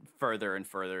going further and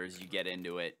further as you get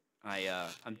into it.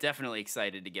 I'm definitely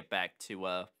excited to get back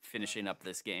to finishing up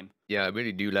this game. Yeah, I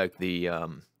really do like the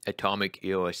atomic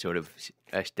era sort of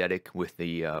aesthetic with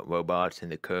the robots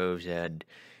and the curves, and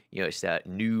it's that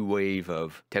new wave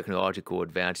of technological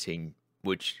advancing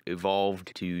which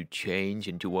evolved to change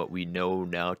into what we know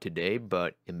now today.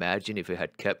 But imagine if it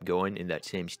had kept going in that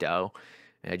same style.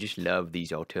 And I just love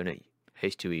these alternate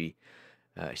history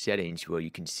settings where you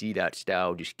can see that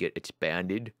style just get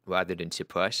expanded rather than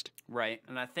suppressed. Right,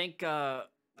 and I think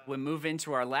we move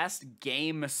into our last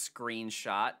game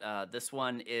screenshot. This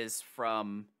one is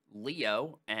from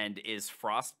Leo and is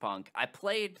Frostpunk. I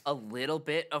played a little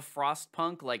bit of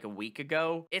Frostpunk like a week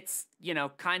ago. It's, you know,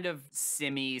 kind of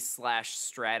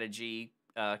simi/strategy,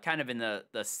 kind of in the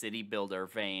city builder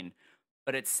vein,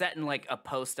 but it's set in like a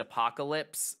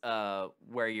post-apocalypse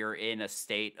where you're in a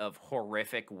state of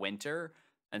horrific winter,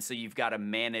 and so you've got to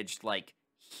manage like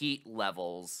heat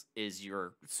levels is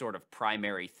your sort of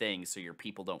primary thing so your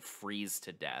people don't freeze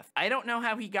to death. I don't know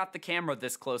how he got the camera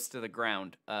this close to the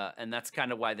ground, and that's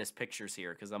kind of why this picture's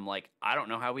here, because I'm like, I don't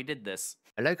know how we did this.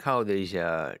 I like how there's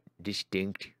a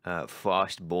distinct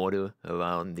frost border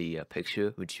around the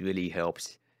picture, which really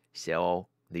helps sell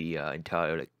the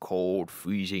entire like cold,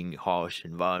 freezing, harsh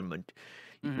environment.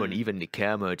 When even the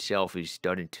camera itself is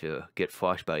starting to get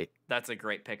frostbite. That's a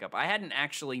great pickup. I hadn't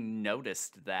actually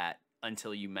noticed that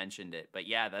until you mentioned it, but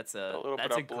yeah, that's a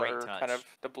great touch. Kind of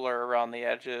the blur around the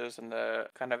edges and the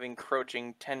kind of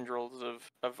encroaching tendrils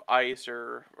of ice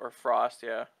or frost.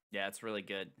 Yeah, it's really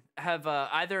good. Have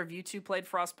either of you two played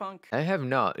Frostpunk? I have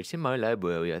not. It's in my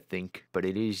library, I think, but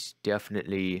it is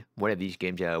definitely one of these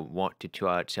games I want to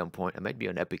try at some point. It might be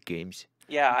on Epic Games.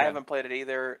 Yeah, okay. I haven't played it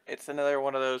either. It's another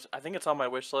one of those. I think it's on my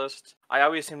wish list. I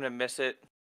always seem to miss it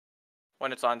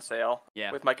when it's on sale.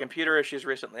 Yeah. With my computer issues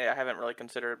recently, I haven't really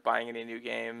considered buying any new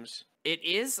games. It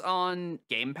is on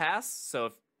Game Pass,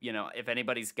 so if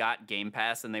anybody's got Game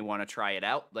Pass and they want to try it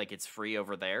out, like it's free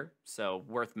over there. So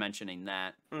worth mentioning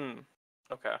that.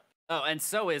 Okay. Oh, and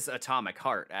so is Atomic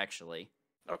Heart, actually.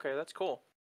 Okay, that's cool.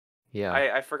 Yeah.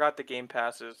 I forgot the Game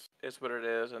Pass is what it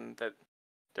is, and that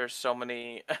there's so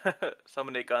many so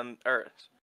many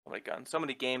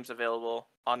games available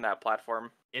on that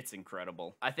platform. It's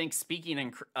incredible. I think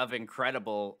speaking of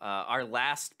incredible, our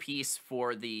last piece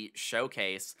for the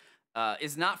showcase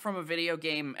is not from a video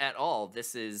game at all.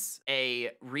 This is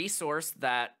a resource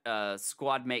that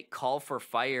squadmate Call for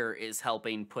Fire is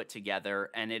helping put together,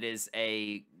 and it is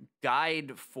a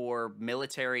guide for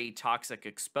military toxic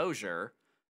exposure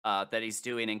that he's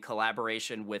doing in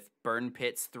collaboration with Burn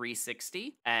Pits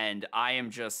 360. And I am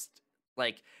just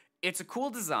like, it's a cool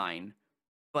design,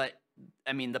 but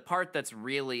I mean, the part that's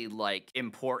really like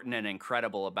important and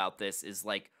incredible about this is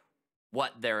like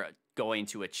what they're going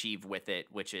to achieve with it,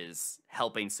 which is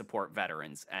helping support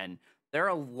veterans. And there are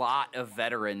a lot of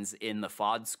veterans in the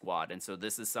Fodd squad, and so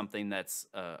this is something that's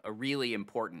a really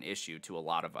important issue to a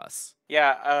lot of us.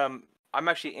 Yeah, I'm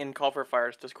actually in Call for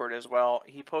Fire's Discord as well.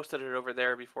 He posted it over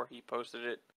there before he posted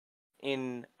it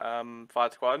in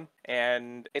FoddSquad,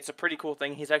 and it's a pretty cool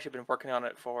thing. He's actually been working on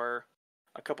it for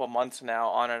a couple months now,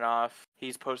 on and off.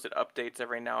 He's posted updates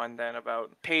every now and then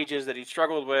about pages that he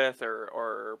struggled with,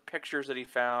 or pictures that he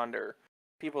found, or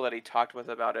people that he talked with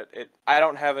about it.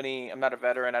 I'm not a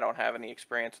veteran, I don't have any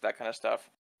experience with that kind of stuff,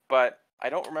 but I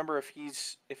don't remember if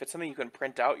it's something you can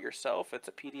print out yourself, it's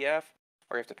a PDF,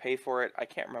 or you have to pay for it. I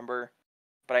can't remember,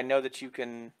 but I know that you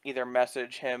can either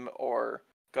message him or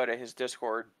go to his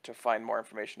Discord to find more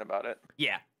information about it.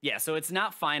 Yeah, so it's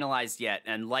not finalized yet,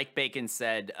 and like Bacon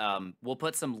said, we'll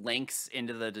put some links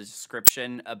into the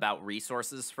description about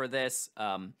resources for this.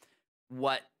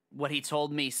 What he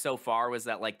told me so far was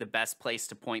that like the best place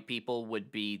to point people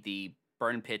would be the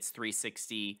Burn Pits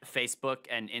 360 Facebook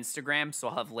and Instagram, so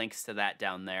I'll have links to that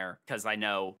down there, because I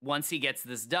know once he gets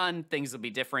this done, things will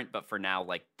be different, but for now,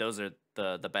 like, those are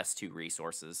the best two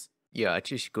resources. Yeah, it's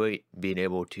just great being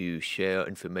able to share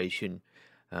information,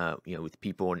 with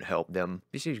people and help them.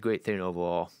 This is a great thing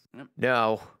overall. Yep.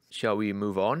 Now, shall we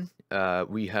move on?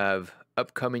 We have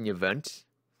upcoming events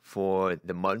for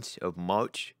the months of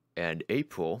March and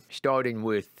April, starting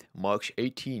with March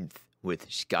 18th with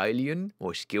Skylion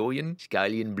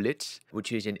Blitz,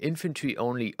 which is an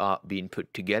infantry-only art being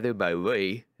put together by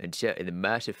Ray and set in the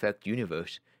Mass Effect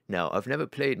universe. Now, I've never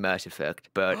played Mass Effect,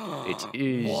 but it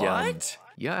is... What?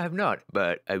 Yeah, I have not,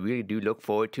 but I really do look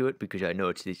forward to it because I know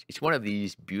it's one of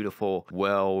these beautiful,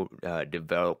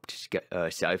 well-developed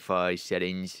sci-fi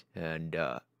settings, and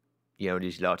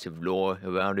there's lots of lore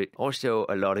around it. Also,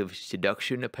 a lot of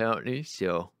seduction, apparently,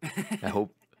 so I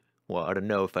hope... Well, I don't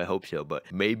know if I hope so, but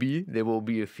maybe there will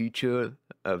be a feature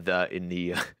of that in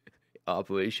the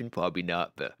operation. Probably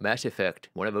not, but Mass Effect,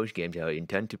 one of those games I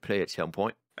intend to play at some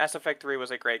point. Mass Effect 3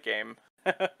 was a great game.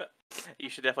 You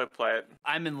should definitely play it.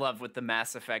 I'm in love with the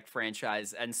Mass Effect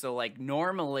franchise, and so like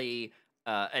normally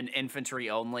an infantry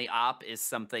only op is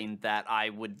something that I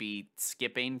would be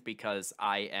skipping because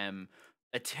I am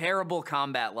a terrible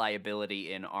combat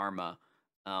liability in Arma.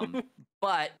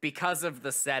 But because of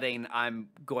the setting, I'm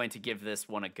going to give this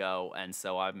one a go, and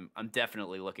so I'm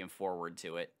definitely looking forward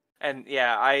to it. And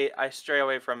yeah, I stray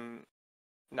away from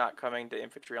not coming to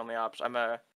infantry only ops. I'm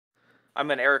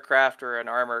an aircraft or an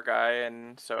armor guy,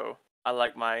 and so I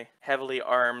like my heavily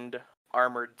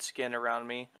armored skin around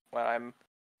me when I'm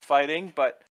fighting.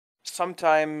 But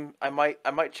sometime I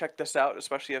might check this out,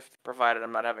 especially if provided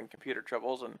I'm not having computer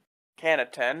troubles and can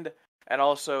attend. And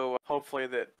also hopefully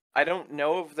that I don't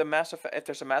know if if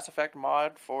there's a Mass Effect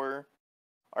mod for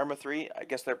Arma 3. I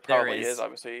guess there probably is.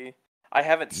 Obviously, I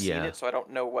haven't seen it, so I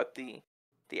don't know what the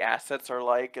assets are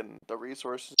like and the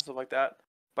resources and stuff like that.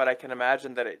 But I can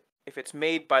imagine that if it's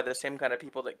made by the same kind of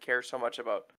people that care so much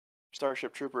about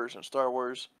Starship Troopers and Star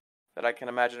Wars, that I can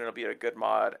imagine it'll be a good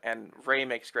mod. And Ray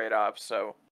makes great ops,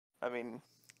 so I mean,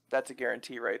 that's a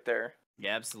guarantee right there.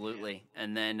 Yeah, absolutely.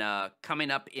 And then coming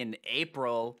up in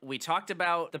April, we talked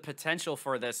about the potential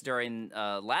for this during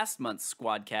last month's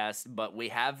SquadCast, but we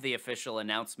have the official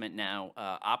announcement now.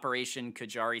 Operation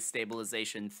Kujari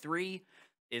Stabilization 3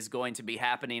 is going to be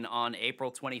happening on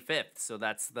April 25th. So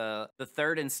that's the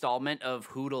third installment of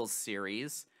Hoodle's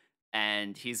series,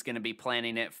 and he's going to be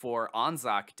planning it for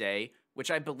Anzac Day,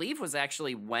 which I believe was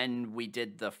actually when we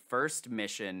did the first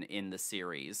mission in the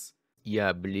series. Yeah,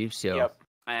 I believe so. Yep.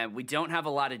 We don't have a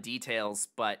lot of details,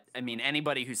 but I mean,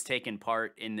 anybody who's taken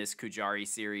part in this Kujari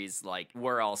series, like,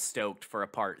 we're all stoked for a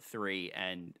part 3,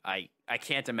 and I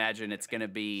can't imagine it's going to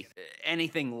be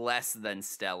anything less than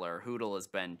stellar. Hoodle has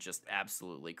been just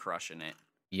absolutely crushing it.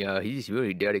 Yeah, he's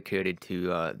really dedicated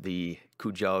to the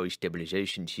Kujari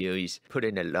Stabilization series, put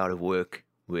in a lot of work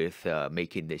with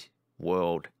making this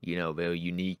world, very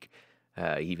unique.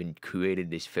 He even created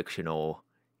this fictional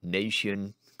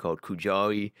nation called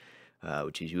Kujari,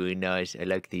 which is really nice. I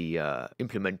like the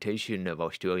implementation of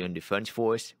Australian Defence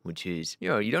Force, which is,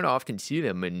 you don't often see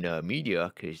them in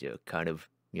media because they're kind of,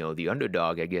 the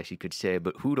underdog, I guess you could say.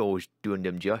 But Hoodle's doing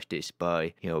them justice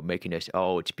by, making us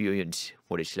all experience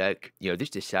what it's like.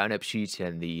 Just the sign-up sheets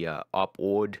and the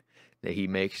op-ord that he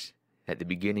makes at the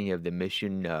beginning of the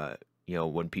mission,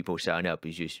 when people sign up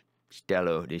is just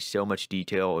stellar. There's so much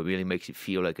detail. It really makes it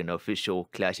feel like an official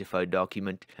classified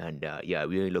document. And I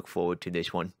really look forward to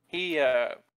this one.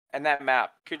 And that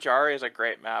map, Kujari is a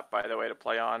great map, by the way, to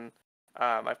play on.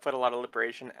 I've put a lot of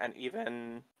Liberation and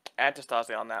even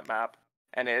Antistasi on that map,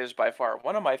 and it is by far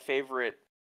one of my favorite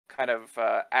kind of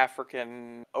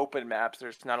African open maps.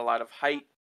 There's not a lot of height.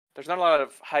 There's not a lot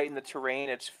of height in the terrain.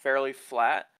 It's fairly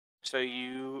flat, so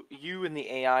you and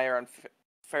the AI are on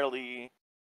fairly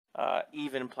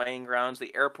even playing grounds.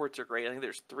 The airports are great. I think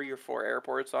there's 3 or 4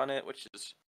 airports on it, which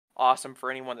is awesome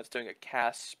for anyone that's doing a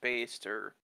cast-based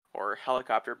or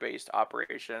helicopter-based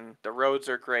operation. The roads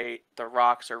are great. The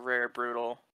rocks are very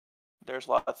brutal. There's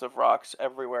lots of rocks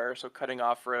everywhere, so cutting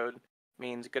off-road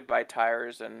means goodbye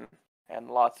tires and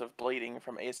lots of bleeding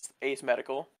from Ace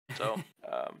Medical. So,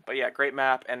 but yeah, great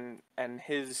map, and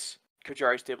his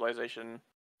Kujari Stabilization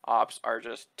ops are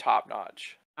just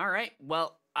top-notch. All right,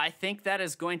 well, I think that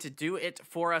is going to do it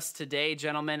for us today,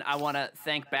 gentlemen. I want to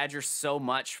thank Badger so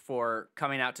much for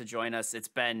coming out to join us. It's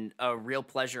been a real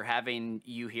pleasure having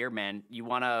you here, man. You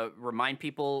want to remind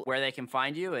people where they can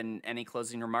find you and any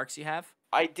closing remarks you have?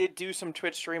 I did do some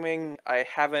Twitch streaming. I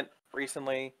haven't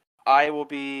recently. I'm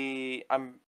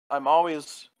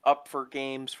always up for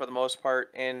games for the most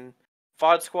part in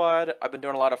FoddSquad. I've been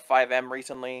doing a lot of 5M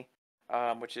recently,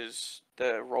 which is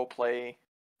the roleplay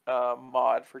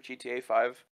mod for GTA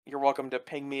 5. You're welcome to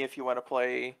ping me if you want to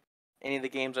play any of the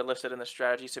games I listed in the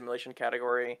strategy simulation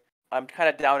category. I'm kind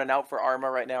of down and out for Arma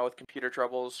right now with computer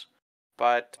troubles,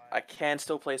 but I can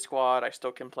still play Squad. I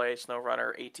still can play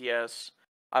SnowRunner, ATS.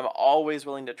 I'm always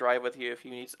willing to drive with you if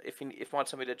you want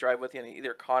somebody to drive with you in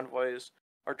either convoys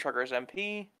or Truckers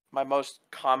MP. My most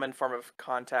common form of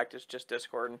contact is just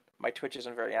Discord. My Twitch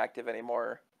isn't very active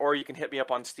anymore. Or you can hit me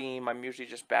up on Steam. I'm usually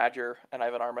just Badger, and I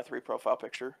have an Arma 3 profile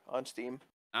picture on Steam.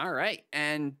 All right.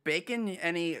 And Bacon,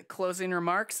 any closing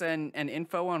remarks and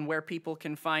info on where people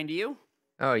can find you?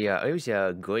 Oh, yeah. It was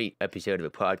a great episode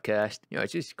of the podcast.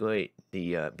 It's just great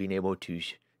being able to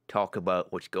talk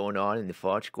about what's going on in the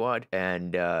FoddSquad.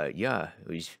 And, it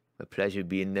was a pleasure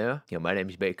being there. My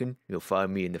name's Bacon. You'll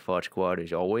find me in the FoddSquad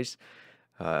as always.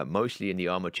 Mostly in the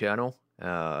Arma channel.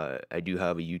 I do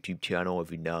have a YouTube channel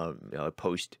I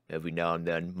post every now and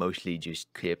then, mostly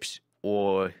just clips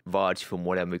or VODs from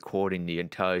what I'm recording the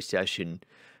entire session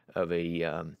of a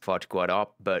FoddSquad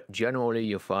op. But generally,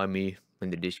 you'll find me in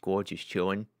the Discord just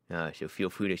chilling, So feel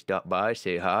free to stop by,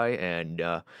 say hi, and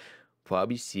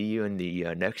probably see you in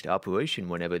the next operation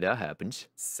whenever that happens.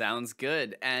 Sounds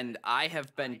good. And I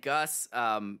have been Gus.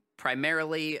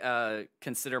 Primarily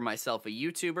consider myself a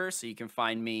YouTuber, so you can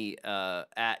find me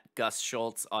at Gus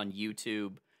Schultz on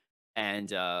YouTube.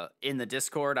 And in the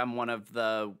Discord, I'm one of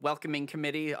the welcoming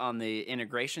committee on the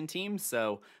integration team,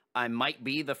 so I might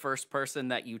be the first person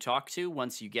that you talk to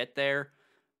once you get there.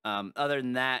 Other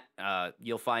than that,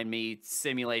 you'll find me.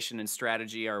 Simulation and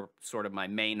strategy are sort of my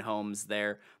main homes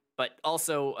there, but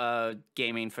also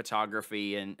gaming,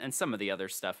 photography, and some of the other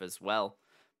stuff as well.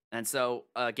 And so,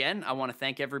 again, I want to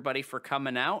thank everybody for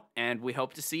coming out, and we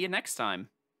hope to see you next time.